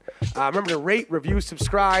Talking. Remember to rate, review,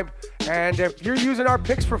 subscribe, and if you're using our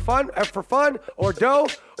picks for fun or dough,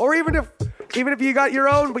 or even if you got your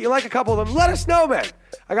own but you like a couple of them, let us know, man.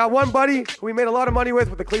 I got one buddy who we made a lot of money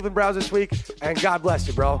with the Cleveland Browns this week, and God bless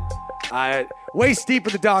you, bro. Waist deep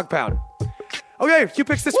in the dog pound. Okay, Hugh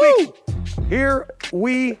Picks this week. Here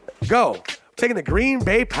we go. Taking the Green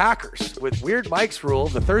Bay Packers with Weird Mike's rule,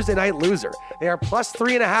 the Thursday night loser. They are plus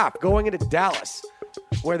 3.5 going into Dallas,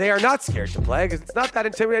 where they are not scared to play because it's not that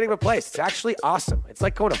intimidating of a place. It's actually awesome. It's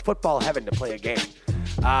like going to football heaven to play a game.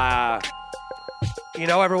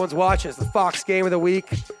 Everyone's watching. It's the Fox game of the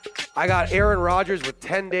week. I got Aaron Rodgers with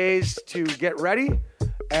 10 days to get ready,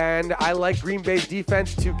 and I like Green Bay's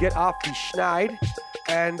defense to get off the schneid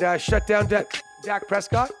and shut down Dak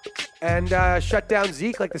Prescott and shut down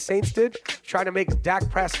Zeke like the Saints did, trying to make Dak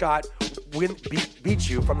Prescott beat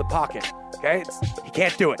you from the pocket. Okay, he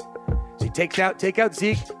can't do it. So you take out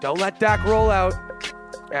Zeke, don't let Dak roll out,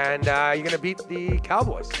 and you're gonna beat the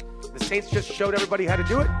Cowboys. The Saints just showed everybody how to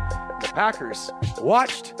do it. The Packers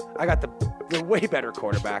watched. I got the way better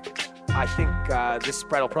quarterback. I think this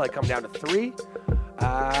spread will probably come down to 3,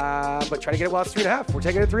 but try to get it while it's 3.5. We're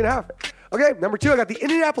taking it at 3.5. Okay, number 2, I got the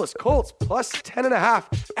Indianapolis Colts plus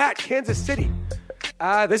 10.5 at Kansas City.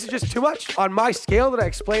 This is just too much. On my scale that I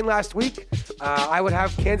explained last week, I would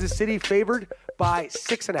have Kansas City favored by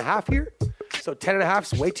 6.5 here. So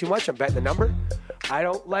 10.5 is way too much. I'm betting the number. I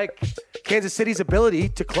don't like Kansas City's ability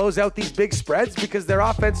to close out these big spreads because their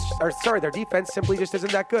defense simply just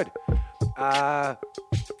isn't that good.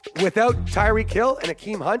 Without Tyreek Hill and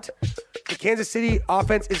Akeem Hunt, the Kansas City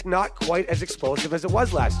offense is not quite as explosive as it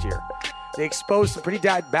was last year. They exposed some pretty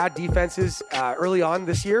bad defenses early on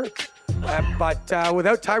this year. But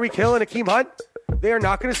without Tyreek Hill and Akeem Hunt, they are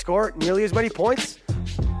not going to score nearly as many points.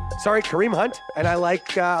 Sorry, Kareem Hunt. And I like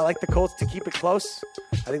the Colts to keep it close.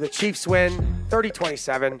 I think the Chiefs win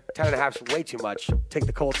 30-27. 10.5 is way too much. Take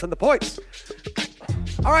the Colts and the points.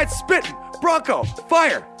 All right, spitting. Bronco,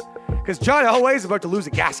 fire. Because John Elway is about to lose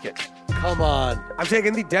a gasket. Come on. I'm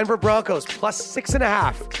taking the Denver Broncos plus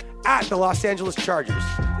 6.5 at the Los Angeles Chargers.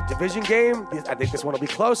 The division game, I think this one will be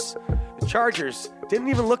close. The Chargers didn't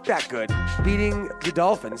even look that good, beating the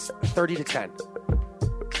Dolphins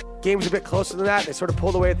 30-10. Game was a bit closer than that. They sort of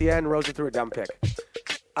pulled away at the end. Rosen threw a dumb pick.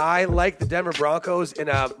 I like the Denver Broncos in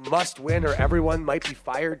a must-win or everyone might be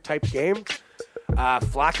fired type game.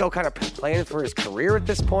 Flacco kind of playing for his career at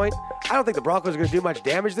this point. I don't think the Broncos are going to do much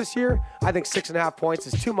damage this year. I think 6.5 points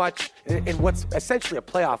is too much in what's essentially a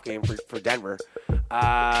playoff game for Denver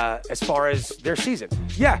as far as their season.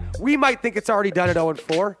 Yeah, we might think it's already done at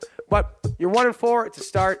 0-4, but you're 1-4. It's a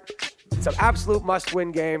start. It's an absolute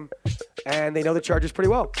must-win game, and they know the Chargers pretty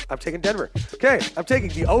well. I'm taking Denver. Okay, I'm taking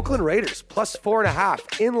the Oakland Raiders plus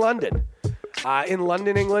 4.5 in London. In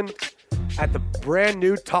London, England, at the brand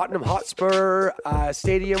new Tottenham Hotspur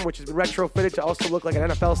Stadium, which has been retrofitted to also look like an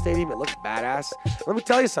NFL stadium. It looks badass. Let me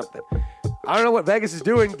tell you something. I don't know what Vegas is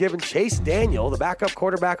doing, giving Chase Daniel, the backup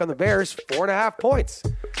quarterback on the Bears, 4.5 points.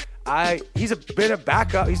 He's been a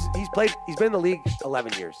backup. He's been in the league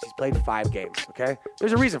 11 years. He's played 5 games. Okay,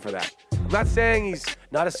 there's a reason for that. I'm not saying he's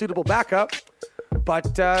not a suitable backup,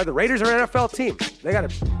 but the Raiders are an NFL team. They got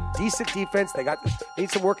a decent defense. They need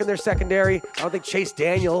some work in their secondary. I don't think Chase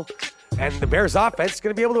Daniel and the Bears offense is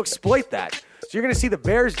going to be able to exploit that. So you're going to see the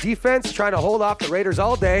Bears defense trying to hold off the Raiders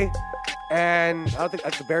all day. And I don't think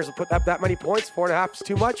the Bears will put up that many points. 4.5 is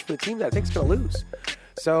too much for the team that I think is going to lose.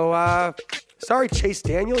 So, sorry, Chase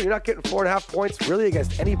Daniel. You're not getting 4.5 points really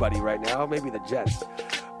against anybody right now. Maybe the Jets.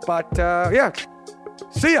 But, yeah.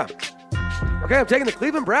 See ya. Okay, I'm taking the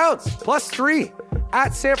Cleveland Browns plus 3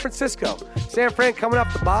 at San Francisco. San Fran coming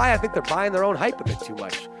off the bye. I think they're buying their own hype a bit too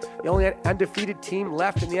much. The only undefeated team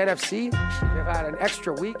left in the NFC. They've had an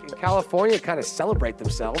extra week in California to kind of celebrate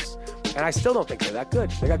themselves. And I still don't think they're that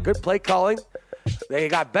good. They got good play calling. They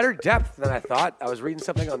got better depth than I thought. I was reading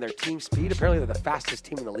something on their team speed. Apparently, they're the fastest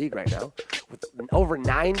team in the league right now, with over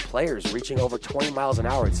 9 players reaching over 20 miles an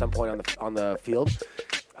hour at some point on the field.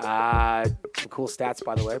 Some cool stats,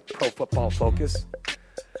 by the way. Pro Football Focus.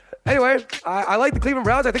 Anyway, I like the Cleveland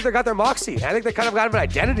Browns. I think they got their moxie. I think they kind of got an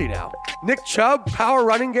identity now. Nick Chubb, power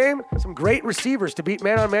running game, some great receivers to beat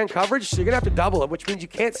man-on-man coverage. So you're going to have to double it, which means you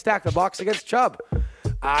can't stack the box against Chubb.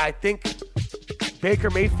 I think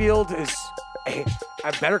Baker Mayfield is a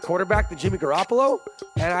better quarterback than Jimmy Garoppolo,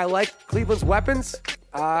 and I like Cleveland's weapons.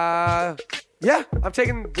 Yeah, I'm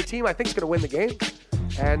taking the team I think is going to win the game,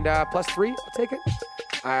 and plus 3, I'll take it.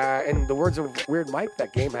 In the words of Weird Mike,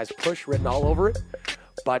 that game has push written all over it.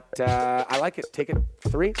 But I like it. Take it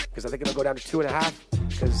 3 because I think it'll go down to 2.5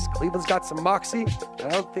 because Cleveland's got some moxie. And I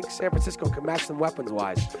don't think San Francisco can match them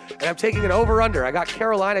weapons-wise. And I'm taking an over-under. I got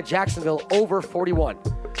Carolina, Jacksonville over 41.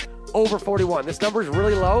 Over 41. This number is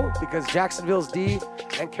really low because Jacksonville's D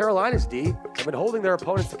and Carolina's D have been holding their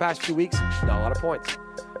opponents the past few weeks. Not a lot of points.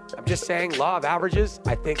 I'm just saying, law of averages.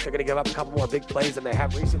 I think they're going to give up a couple more big plays than they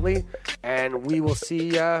have recently, and we will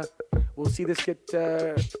see. We'll see this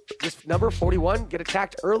this number 41 get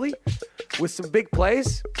attacked early with some big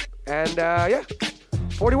plays, and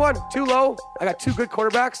 41 too low. I got 2 good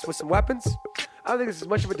quarterbacks with some weapons. I don't think this is as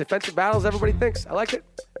much of a defensive battle as everybody thinks. I like it.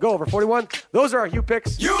 Go over 41. Those are our Hugh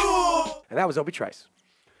picks. And that was Obi Trice.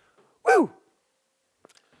 Woo!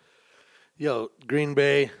 Yo, Green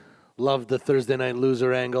Bay. Love the Thursday night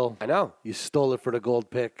loser angle. I know. You stole it for the gold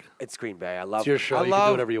pick. It's Green Bay. I love It's your show. I You love can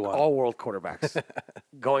do whatever you want. all-world quarterbacks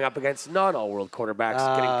going up against non-all-world quarterbacks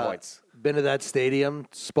getting points. Been to that stadium,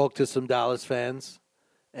 spoke to some Dallas fans,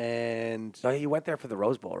 and No, he went there for the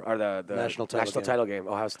Rose Bowl or the National title game.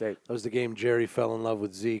 Ohio State. that was the game Jerry fell in love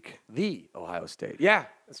with Zeke. The Ohio State. Yeah,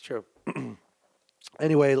 that's true.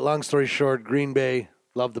 Anyway, long story short, Green Bay,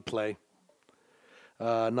 love the play.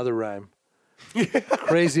 Another rhyme.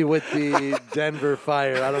 Crazy with the Denver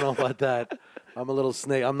Fire. I don't know about that. I'm a little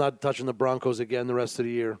snake. I'm not touching the Broncos again the rest of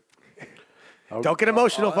the year. Don't get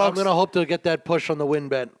emotional, I'm folks. going to hope to get that push on the win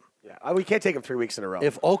bet. Yeah, we can't take them 3 weeks in a row.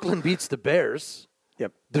 If Oakland beats the Bears,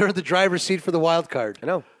 Yep. they're in the driver's seat for the wild card. I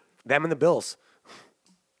know. Them and the Bills.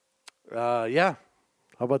 Yeah.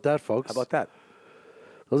 How about that, folks? How about that?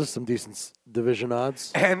 Those are some decent division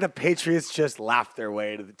odds. And the Patriots just laughed their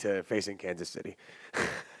way to facing Kansas City.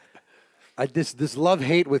 This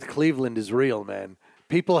love-hate with Cleveland is real, man.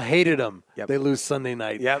 People hated them. Yep. They lose Sunday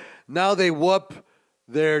night. Yep. Now they whoop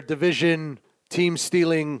their division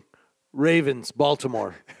team-stealing Ravens,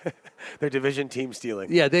 Baltimore. Their division team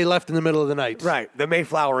stealing. Yeah, they left in the middle of the night. Right. The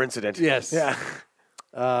Mayflower incident. Yes.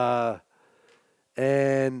 Yeah.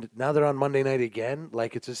 And now they're on Monday night again.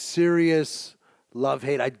 Like, it's a serious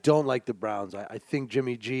love-hate. I don't like the Browns. I think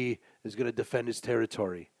Jimmy G is going to defend his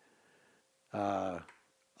territory.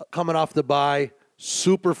 Coming off the bye,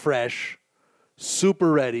 super fresh,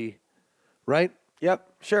 super ready, right? Yep,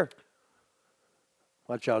 sure.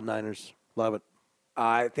 Watch out, Niners. Love it.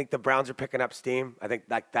 I think the Browns are picking up steam. I think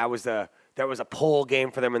that was a pull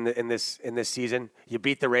game for them in this season. You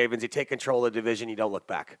beat the Ravens, you take control of the division, you don't look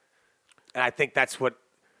back. And I think that's what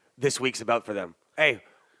this week's about for them. Hey,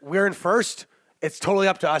 we're in first. It's totally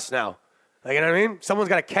up to us now. Like, you know what I mean? Someone's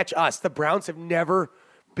got to catch us. The Browns have never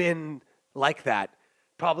been like that,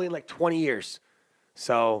 probably in like 20 years.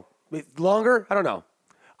 So longer, I don't know.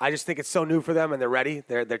 I just think it's so new for them, and they're ready.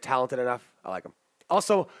 They're talented enough. I like them.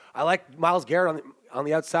 Also, I like Myles Garrett on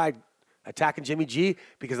the outside attacking Jimmy G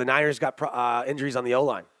because the Niners got injuries on the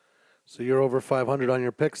O-line. So you're over 500 on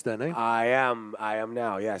your picks then, eh? I am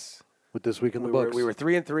now, yes. With this week in the books. We were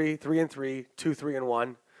 3-3, 3-3,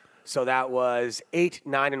 2-3-1. So that was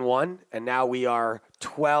 8-9-1, and now we are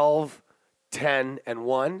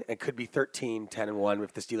 12-10-1, and could be 13-10-1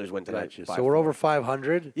 if the Steelers win tonight. Gotcha. So we're over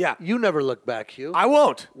 500. Yeah. You never look back, Hugh. I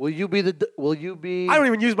won't. Will you be? I don't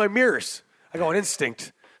even use my mirrors. I go on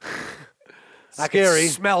instinct. I Scary. can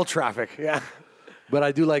smell traffic. Yeah. But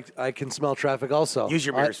I can smell traffic also. Use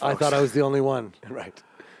your mirrors, I folks. thought I was the only one. Right.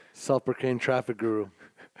 Self-proclaimed traffic guru.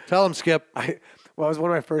 Tell him, Skip. It was one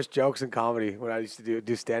of my first jokes in comedy when I used to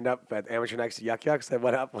do stand-up at Amateur Nights at Yuck Yucks. I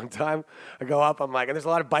went up one time. I go up. I'm like, and there's a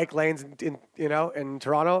lot of bike lanes in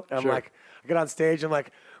Toronto. And I'm Sure. like, I get on stage. I'm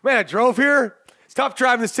like, man, I drove here. It's tough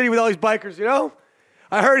driving the city with all these bikers, you know?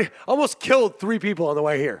 I heard almost killed 3 people on the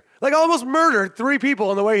way here. Like, I almost murdered 3 people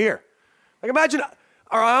on the way here. Like, imagine,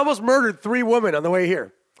 or I almost murdered 3 women on the way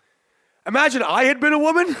here. Imagine I had been a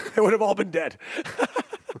woman, they would have all been dead.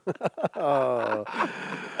 Yeah.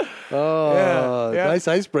 Nice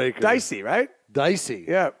icebreaker. Dicey, right? Dicey.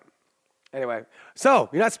 Yeah. Anyway, so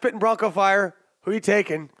you're not spitting Bronco fire. Who are you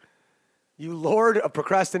taking? You lord of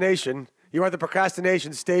procrastination. You are the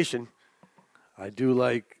procrastination station. I do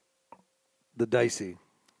like the dicey.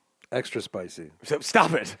 Extra spicy. So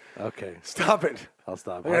stop it. Okay. Stop it. I'll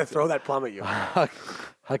stop. I'm going to throw that plum at you.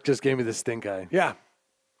 Huck just gave me the stink eye. Yeah.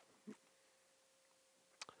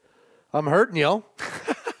 I'm hurting, yo.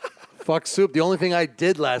 Fuck soup. The only thing I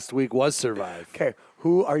did last week was survive. Okay.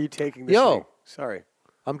 Who are you taking this Yo. week? Sorry.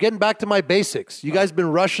 I'm getting back to my basics. You guys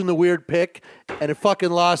been rushing the weird pick, and it fucking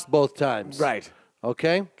lost both times. Right.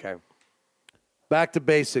 Okay? Okay. Back to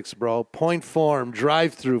basics, bro. Point form,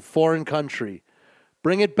 drive-through, foreign country.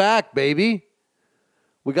 Bring it back, baby.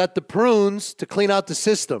 We got the prunes to clean out the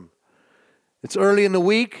system. It's early in the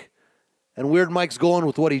week, and Weird Mike's going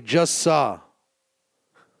with what he just saw.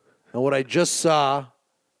 And what I just saw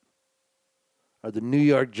are the New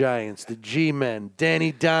York Giants, the G-Men,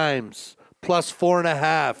 Danny Dimes, plus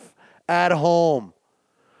 4.5 at home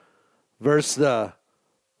versus the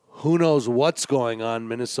who knows what's going on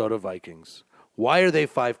Minnesota Vikings. Why are they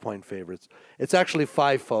 5-point favorites? It's actually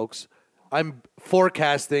 5, folks. I'm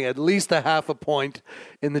forecasting at least a 0.5 point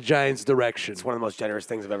in the Giants' direction. It's one of the most generous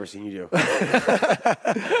things I've ever seen you do.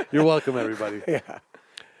 You're welcome, everybody.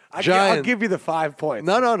 I'll give you the 5 points.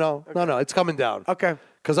 No. It's coming down. Okay.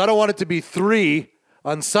 Because I don't want it to be 3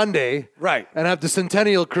 on Sunday. Right. And have the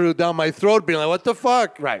Centennial crew down my throat being like, what the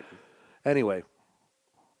fuck? Right. Anyway,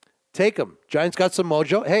 take them. Giants got some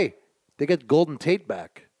mojo. Hey, they get Golden Tate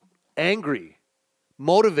back. Angry.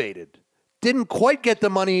 Motivated. Didn't quite get the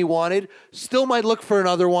money he wanted. Still might look for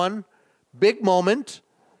another one. Big moment.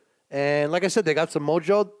 And like I said, they got some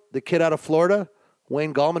mojo. The kid out of Florida,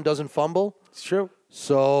 Wayne Gallman, doesn't fumble. It's true.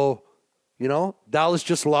 So, Dallas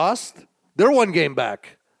just lost. They're 1 game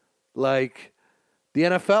back. Like the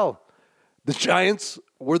NFL. The Giants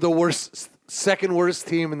were the second worst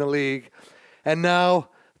team in the league. And now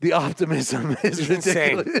the optimism is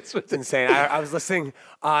ridiculous. It's insane. I was listening.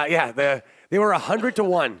 They were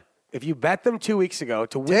 100-1. If you bet them 2 weeks ago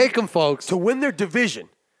to win, Take them, folks. to win their division,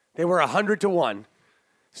 they were 100-1.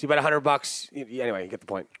 So you bet $100. Anyway, you get the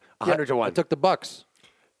point. 100-1. I took the Bucks.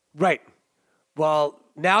 Right. Well,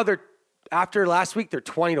 now after last week, they're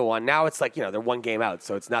 20-1. Now it's like, they're 1 game out,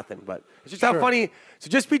 so it's nothing. But it's just how funny. So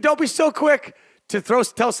don't be so quick to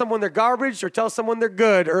tell someone they're garbage or tell someone they're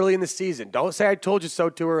good early in the season. Don't say I told you so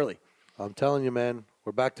too early. I'm telling you, man.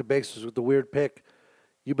 We're back to basics with the weird pick.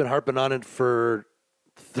 You've been harping on it for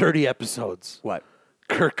 30 episodes. What?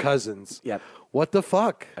 Kirk Cousins. Yep. What the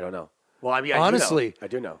fuck? I don't know. Well, I mean, Honestly, I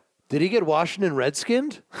do know. Did he get Washington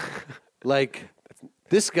Redskinned? Like,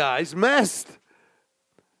 this guy's messed.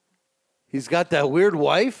 He's got that weird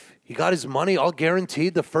wife. He got his money all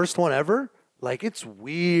guaranteed, the first one ever. Like, it's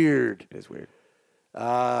weird. It is weird.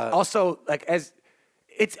 Also, as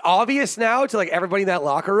it's obvious now to everybody in that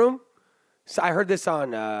locker room. So I heard this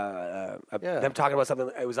on them talking about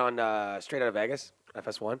something. It was on Straight Out of Vegas,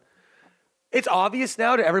 FS1. It's obvious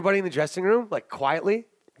now to everybody in the dressing room, like quietly,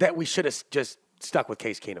 that we should have just stuck with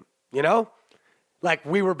Case Keenum. You know? Like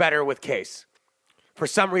we were better with Case. For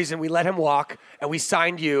some reason, we let him walk, and we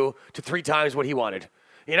signed you to 3 times what he wanted.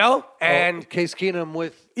 You know? And Case Keenum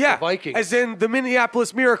with yeah, the Vikings. as in the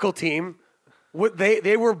Minneapolis Miracle team,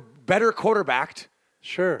 they were better quarterbacked.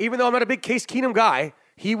 Sure. Even though I'm not a big Case Keenum guy,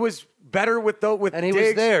 he was better with And he Diggs.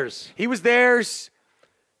 was theirs. He was theirs,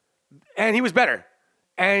 and he was better.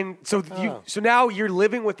 And so so now you're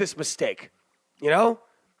living with this mistake, you know?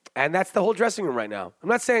 And that's the whole dressing room right now. I'm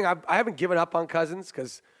not saying I haven't given up on Cousins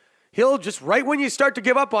because he'll just, right when you start to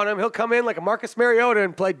give up on him, he'll come in like a Marcus Mariota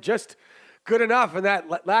and play just good enough in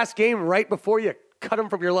that last game right before you cut him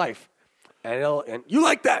from your life. And you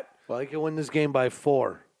like that. Well, I can win this game by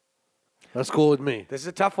 4. That's cool with me. This is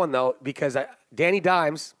a tough one, though, because Danny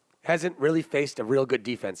Dimes hasn't really faced a real good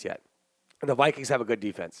defense yet. And the Vikings have a good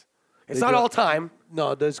defense. It's not all time.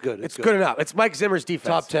 No, that's good. It's good enough. It's Mike Zimmer's defense.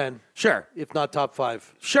 Top 10. Sure. If not top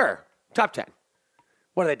 5. Sure. Top 10.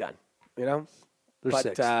 What have they done? You know? They're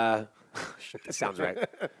 6. That sounds right.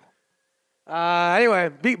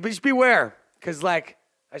 Anyway, just beware. Because, I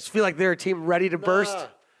just feel like they're a team ready to burst.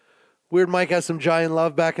 Weird Mike has some giant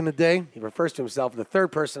love back in the day. He refers to himself in the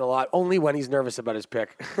third person a lot, only when he's nervous about his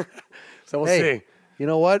pick. So we'll Hey, see. you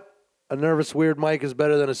know what? A nervous Weird Mike is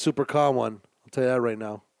better than a super calm one. I'll tell you that right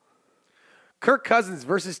now. Kirk Cousins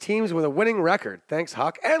versus teams with a winning record. Thanks,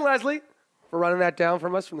 Huck and Leslie, for running that down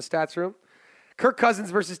from us from the stats room. Kirk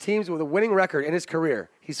Cousins versus teams with a winning record in his career.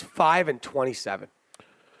 He's 5-27.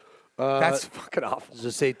 That's fucking awful. Does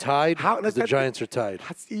it say tied? How- the Giants are tied.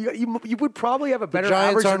 You would probably have a better The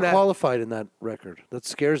Giants average aren't than that. qualified in that record. That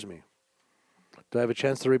scares me. Do I have a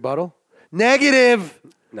chance to rebuttal? Negative.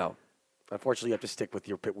 No. Unfortunately, you have to stick with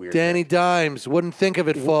your pit weird. Danny Dimes. Wouldn't think of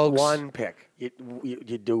it, folks. One pick. You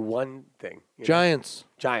do one thing. You know? Giants.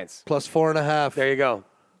 Giants. Plus 4.5. There you go.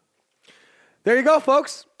 There you go,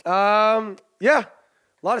 folks. Yeah, a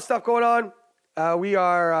lot of stuff going on.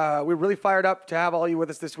 We're really fired up to have all you with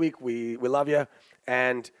us this week. We love you,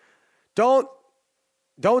 and don't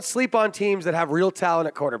sleep on teams that have real talent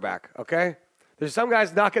at quarterback. Okay, there's some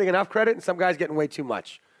guys not getting enough credit, and some guys getting way too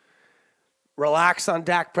much. Relax on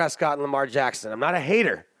Dak Prescott and Lamar Jackson. I'm not a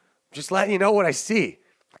hater. I'm just letting you know what I see.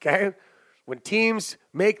 Okay, when teams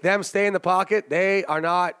make them stay in the pocket, they are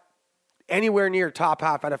not anywhere near top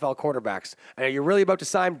half NFL quarterbacks. And are you really about to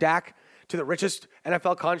sign Dak to the richest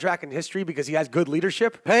NFL contract in history because he has good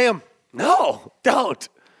leadership? Pay him. No, don't.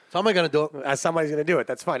 Somebody's going to do it. Somebody's going to do it.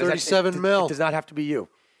 That's fine. 37 mil. It does not have to be you.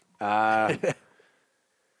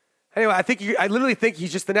 Anyway, I literally think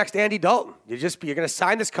he's just the next Andy Dalton. You're going to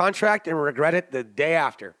sign this contract and regret it the day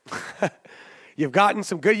after. You've gotten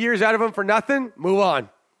some good years out of him for nothing. Move on.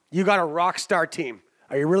 You got a rock star team.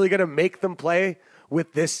 Are you really going to make them play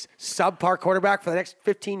with this subpar quarterback for the next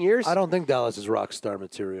 15 years? I don't think Dallas is rock star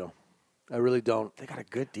material. I really don't. They got a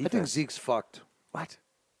good I think defense. Zeke's fucked. What?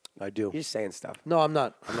 I do. You're just saying stuff. No, I'm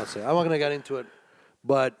not. I'm not saying. I'm not going to get into it.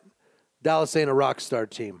 But Dallas ain't a rock star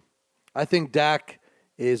team. I think Dak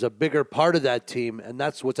is a bigger part of that team, and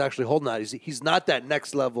that's what's actually holding that. He's not that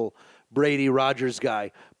next level Brady Rodgers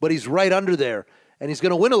guy, but he's right under there, and he's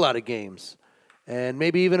going to win a lot of games, and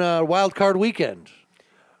maybe even a wild card weekend.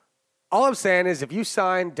 All I'm saying is if you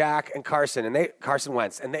sign Dak and Carson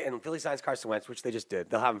Wentz, and Philly signs Carson Wentz, which they just did,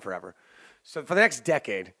 they'll have him forever. So for the next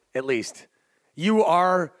decade, at least, you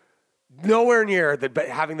are nowhere near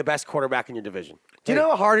having the best quarterback in your division. Do you know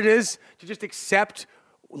how hard it is to just accept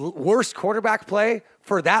worst quarterback play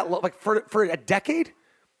for that, for a decade?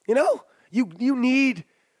 You know, you need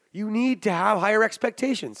to have higher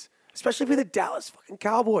expectations, especially for the Dallas fucking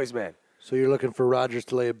Cowboys, man. So you're looking for Rodgers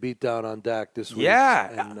to lay a beat down on Dak this week?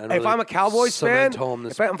 Yeah. and If really I'm a Cowboys fan, cement home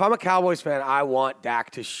this if I'm a Cowboys fan, I want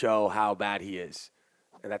Dak to show how bad he is,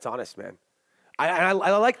 and that's honest, man. I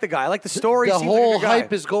like the guy. I like the story. The Seems like a whole good guy.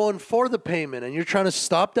 hype is going for the payment, and you're trying to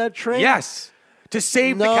stop that train? Yes. To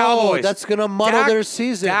save the No, Cowboys. that's gonna muddle their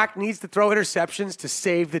season. Dak needs to throw interceptions to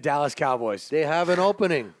save the Dallas Cowboys. They have an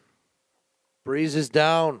opening. Breeze is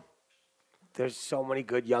down. There's so many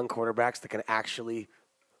good young quarterbacks that can actually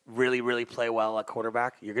really, really play well at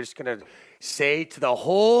quarterback. You're just going to say to the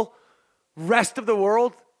whole rest of the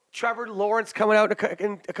world, Trevor Lawrence coming out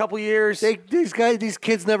in a couple years. These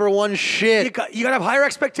kids never won shit. You got to have higher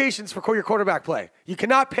expectations for your quarterback play. You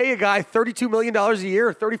cannot pay a guy $32 million a year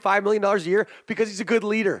or $35 million a year because he's a good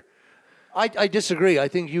leader. I disagree. I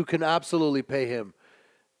think you can absolutely pay him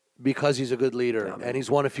because he's a good leader and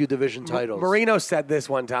he's won a few division titles. Marino said this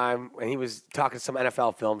one time when he was talking some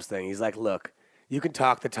NFL films thing. He's like, look, you can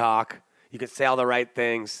talk the talk. You can say all the right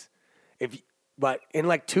things. But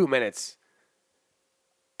in 2 minutes,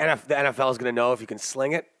 the NFL is going to know if you can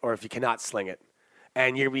sling it or if you cannot sling it.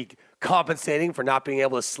 And you're going to be compensating for not being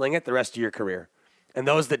able to sling it the rest of your career. And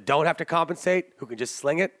those that don't have to compensate, who can just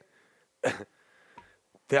sling it,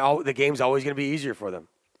 the game's always going to be easier for them.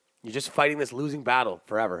 You're just fighting this losing battle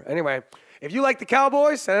forever. Anyway, if you like the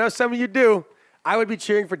Cowboys, and I know some of you do, I would be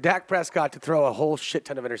cheering for Dak Prescott to throw a whole shit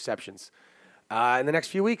ton of interceptions in the next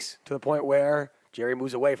few weeks to the point where Jerry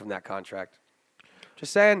moves away from that contract.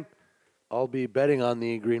 Just saying. I'll be betting on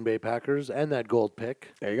the Green Bay Packers and that gold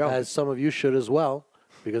pick. There you go. As some of you should as well,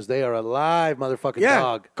 because they are a live motherfucking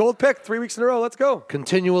dog. Gold pick 3 weeks in a row. Let's go.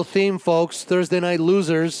 Continual theme, folks. Thursday night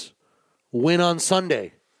losers win on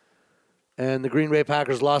Sunday. And the Green Bay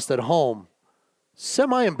Packers lost at home,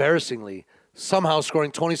 semi-embarrassingly, somehow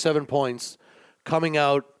scoring 27 points, coming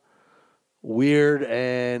out weird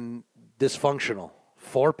and dysfunctional.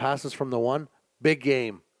 4 passes from the one. Big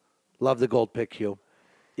game. Love the gold pick, Hugh.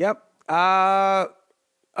 Yep.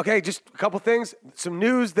 Okay, just a couple things. Some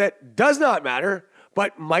news that does not matter,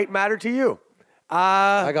 but might matter to you.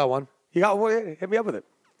 I got one. You got one? Hit me up with it.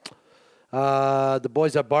 The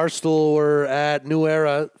boys at Barstool were at New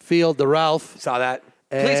Era Field, the Ralph. Saw that.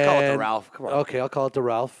 Please call it the And- Ralph. Come on. Okay, I'll call it the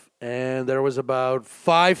Ralph. And there was about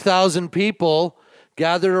 5,000 people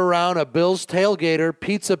gathered around a Bill's tailgater,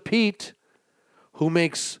 Pizza Pete, who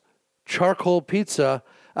makes charcoal pizza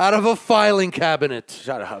out of a filing cabinet.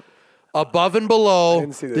 Shut up. Above and below,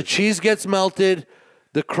 didn't see this. the cheese gets melted,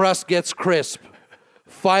 the crust gets crisp.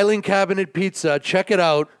 Filing cabinet pizza, check it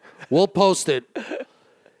out. We'll post it.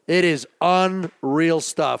 It is unreal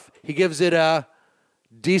stuff. He gives it a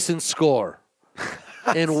decent score.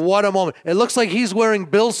 And what a moment. It looks like he's wearing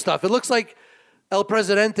Bill's stuff. It looks like El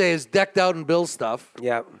Presidente is decked out in Bill's stuff.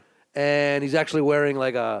 Yeah. And he's actually wearing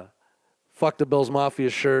like a Fuck the Bills Mafia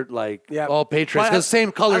shirt, like Yeah. all Patriots. But The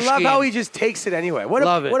same color I love scheme. how he just takes it anyway.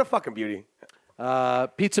 Love it. What a fucking beauty.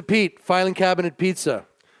 Pizza Pete, filing cabinet pizza.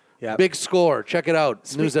 Yeah. Big score. Check it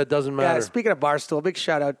out. News that doesn't matter. Yeah, speaking of Barstool, big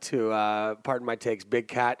shout out to, pardon my takes, Big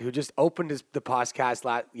Cat, who just opened the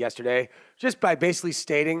podcast yesterday just by basically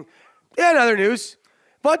stating, in other news,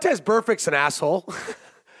 Vontez Burfict's an asshole.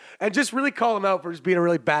 And just really call him out for just being a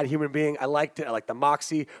really bad human being. I liked it. I like the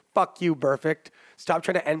moxie. Fuck you, Burfict. Stop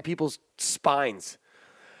trying to end people's spines.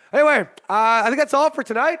 Anyway, I think that's all for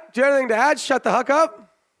tonight. Do you have anything to add? Shut the Huck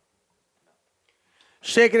up.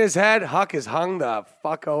 Shaking his head. Huck is hung the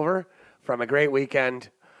fuck over from a great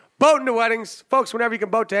weekend. Boating to weddings. Folks, whenever you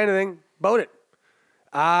can boat to anything, boat it.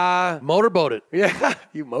 Motorboat it. Yeah,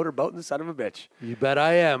 you motorboating the son of a bitch. You bet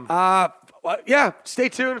I am. Yeah, stay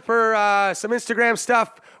tuned for some Instagram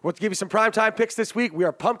stuff. We'll give you some primetime picks this week. We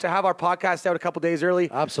are pumped to have our podcast out a couple days early.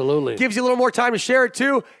 Absolutely. Gives you a little more time to share it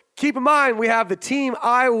too. Keep in mind, we have the Team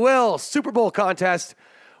I Will Super Bowl contest.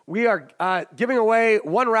 We are giving away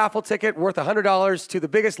one raffle ticket worth $100 to the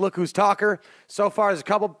biggest Look Who's Talker. So far, there's a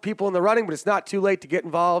couple people in the running, but it's not too late to get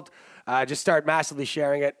involved. Just start massively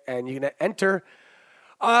sharing it, and you can enter.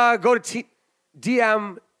 Go to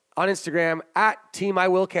DM on Instagram at Team I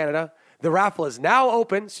Will Canada. The raffle is now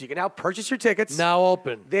open, so you can now purchase your tickets. Now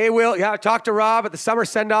open. They will. Yeah, talk to Rob at the summer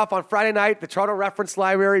send-off on Friday night, the Toronto Reference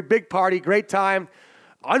Library. Big party, great time.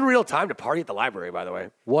 Unreal time to party at the library, by the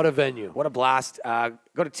way. What a venue. What a blast.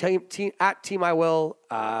 Go to at Team I Will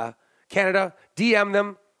Canada, DM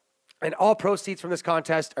them, and all proceeds from this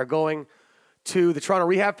contest are going to the Toronto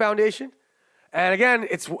Rehab Foundation. And again,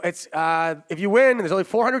 it's if you win, and there's only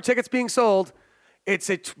 400 tickets being sold,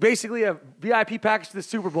 it's basically a VIP package to the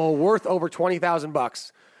Super Bowl worth over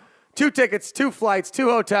 $20,000. 2 tickets, 2 flights, 2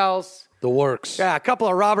 hotels. The works. Yeah, a couple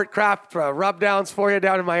of Robert Kraft rub downs for you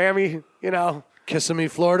down in Miami. You know, Kissimmee,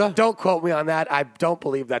 Florida. don't quote me on that. I don't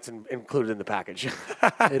believe that's included in the package.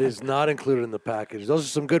 It is not included in the package. Those are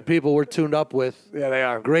some good people we're tuned up with. Yeah, they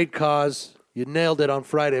are. Great cause. You nailed it on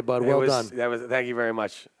Friday, bud. Well done. Thank you very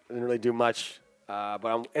much. I didn't really do much, but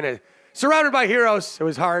I'm surrounded by heroes. It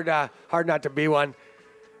was hard not to be one.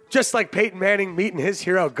 Just like Peyton Manning meeting his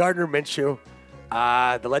hero Gardner Minshew,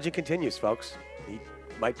 the legend continues, folks. He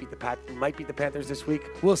might beat the Panthers this week.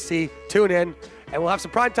 We'll see. Tune in, and we'll have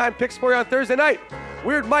some primetime picks for you on Thursday night.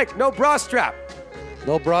 Weird Mike, no bra strap.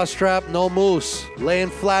 No bra strap, no moose. Laying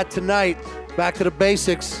flat tonight. Back to the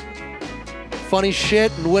basics. Funny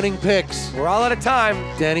shit and winning picks. We're all out of time,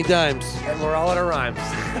 Danny Dimes. and we're all out of rhymes.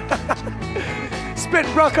 Spit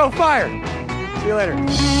Bronco fire. See you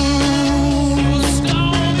later.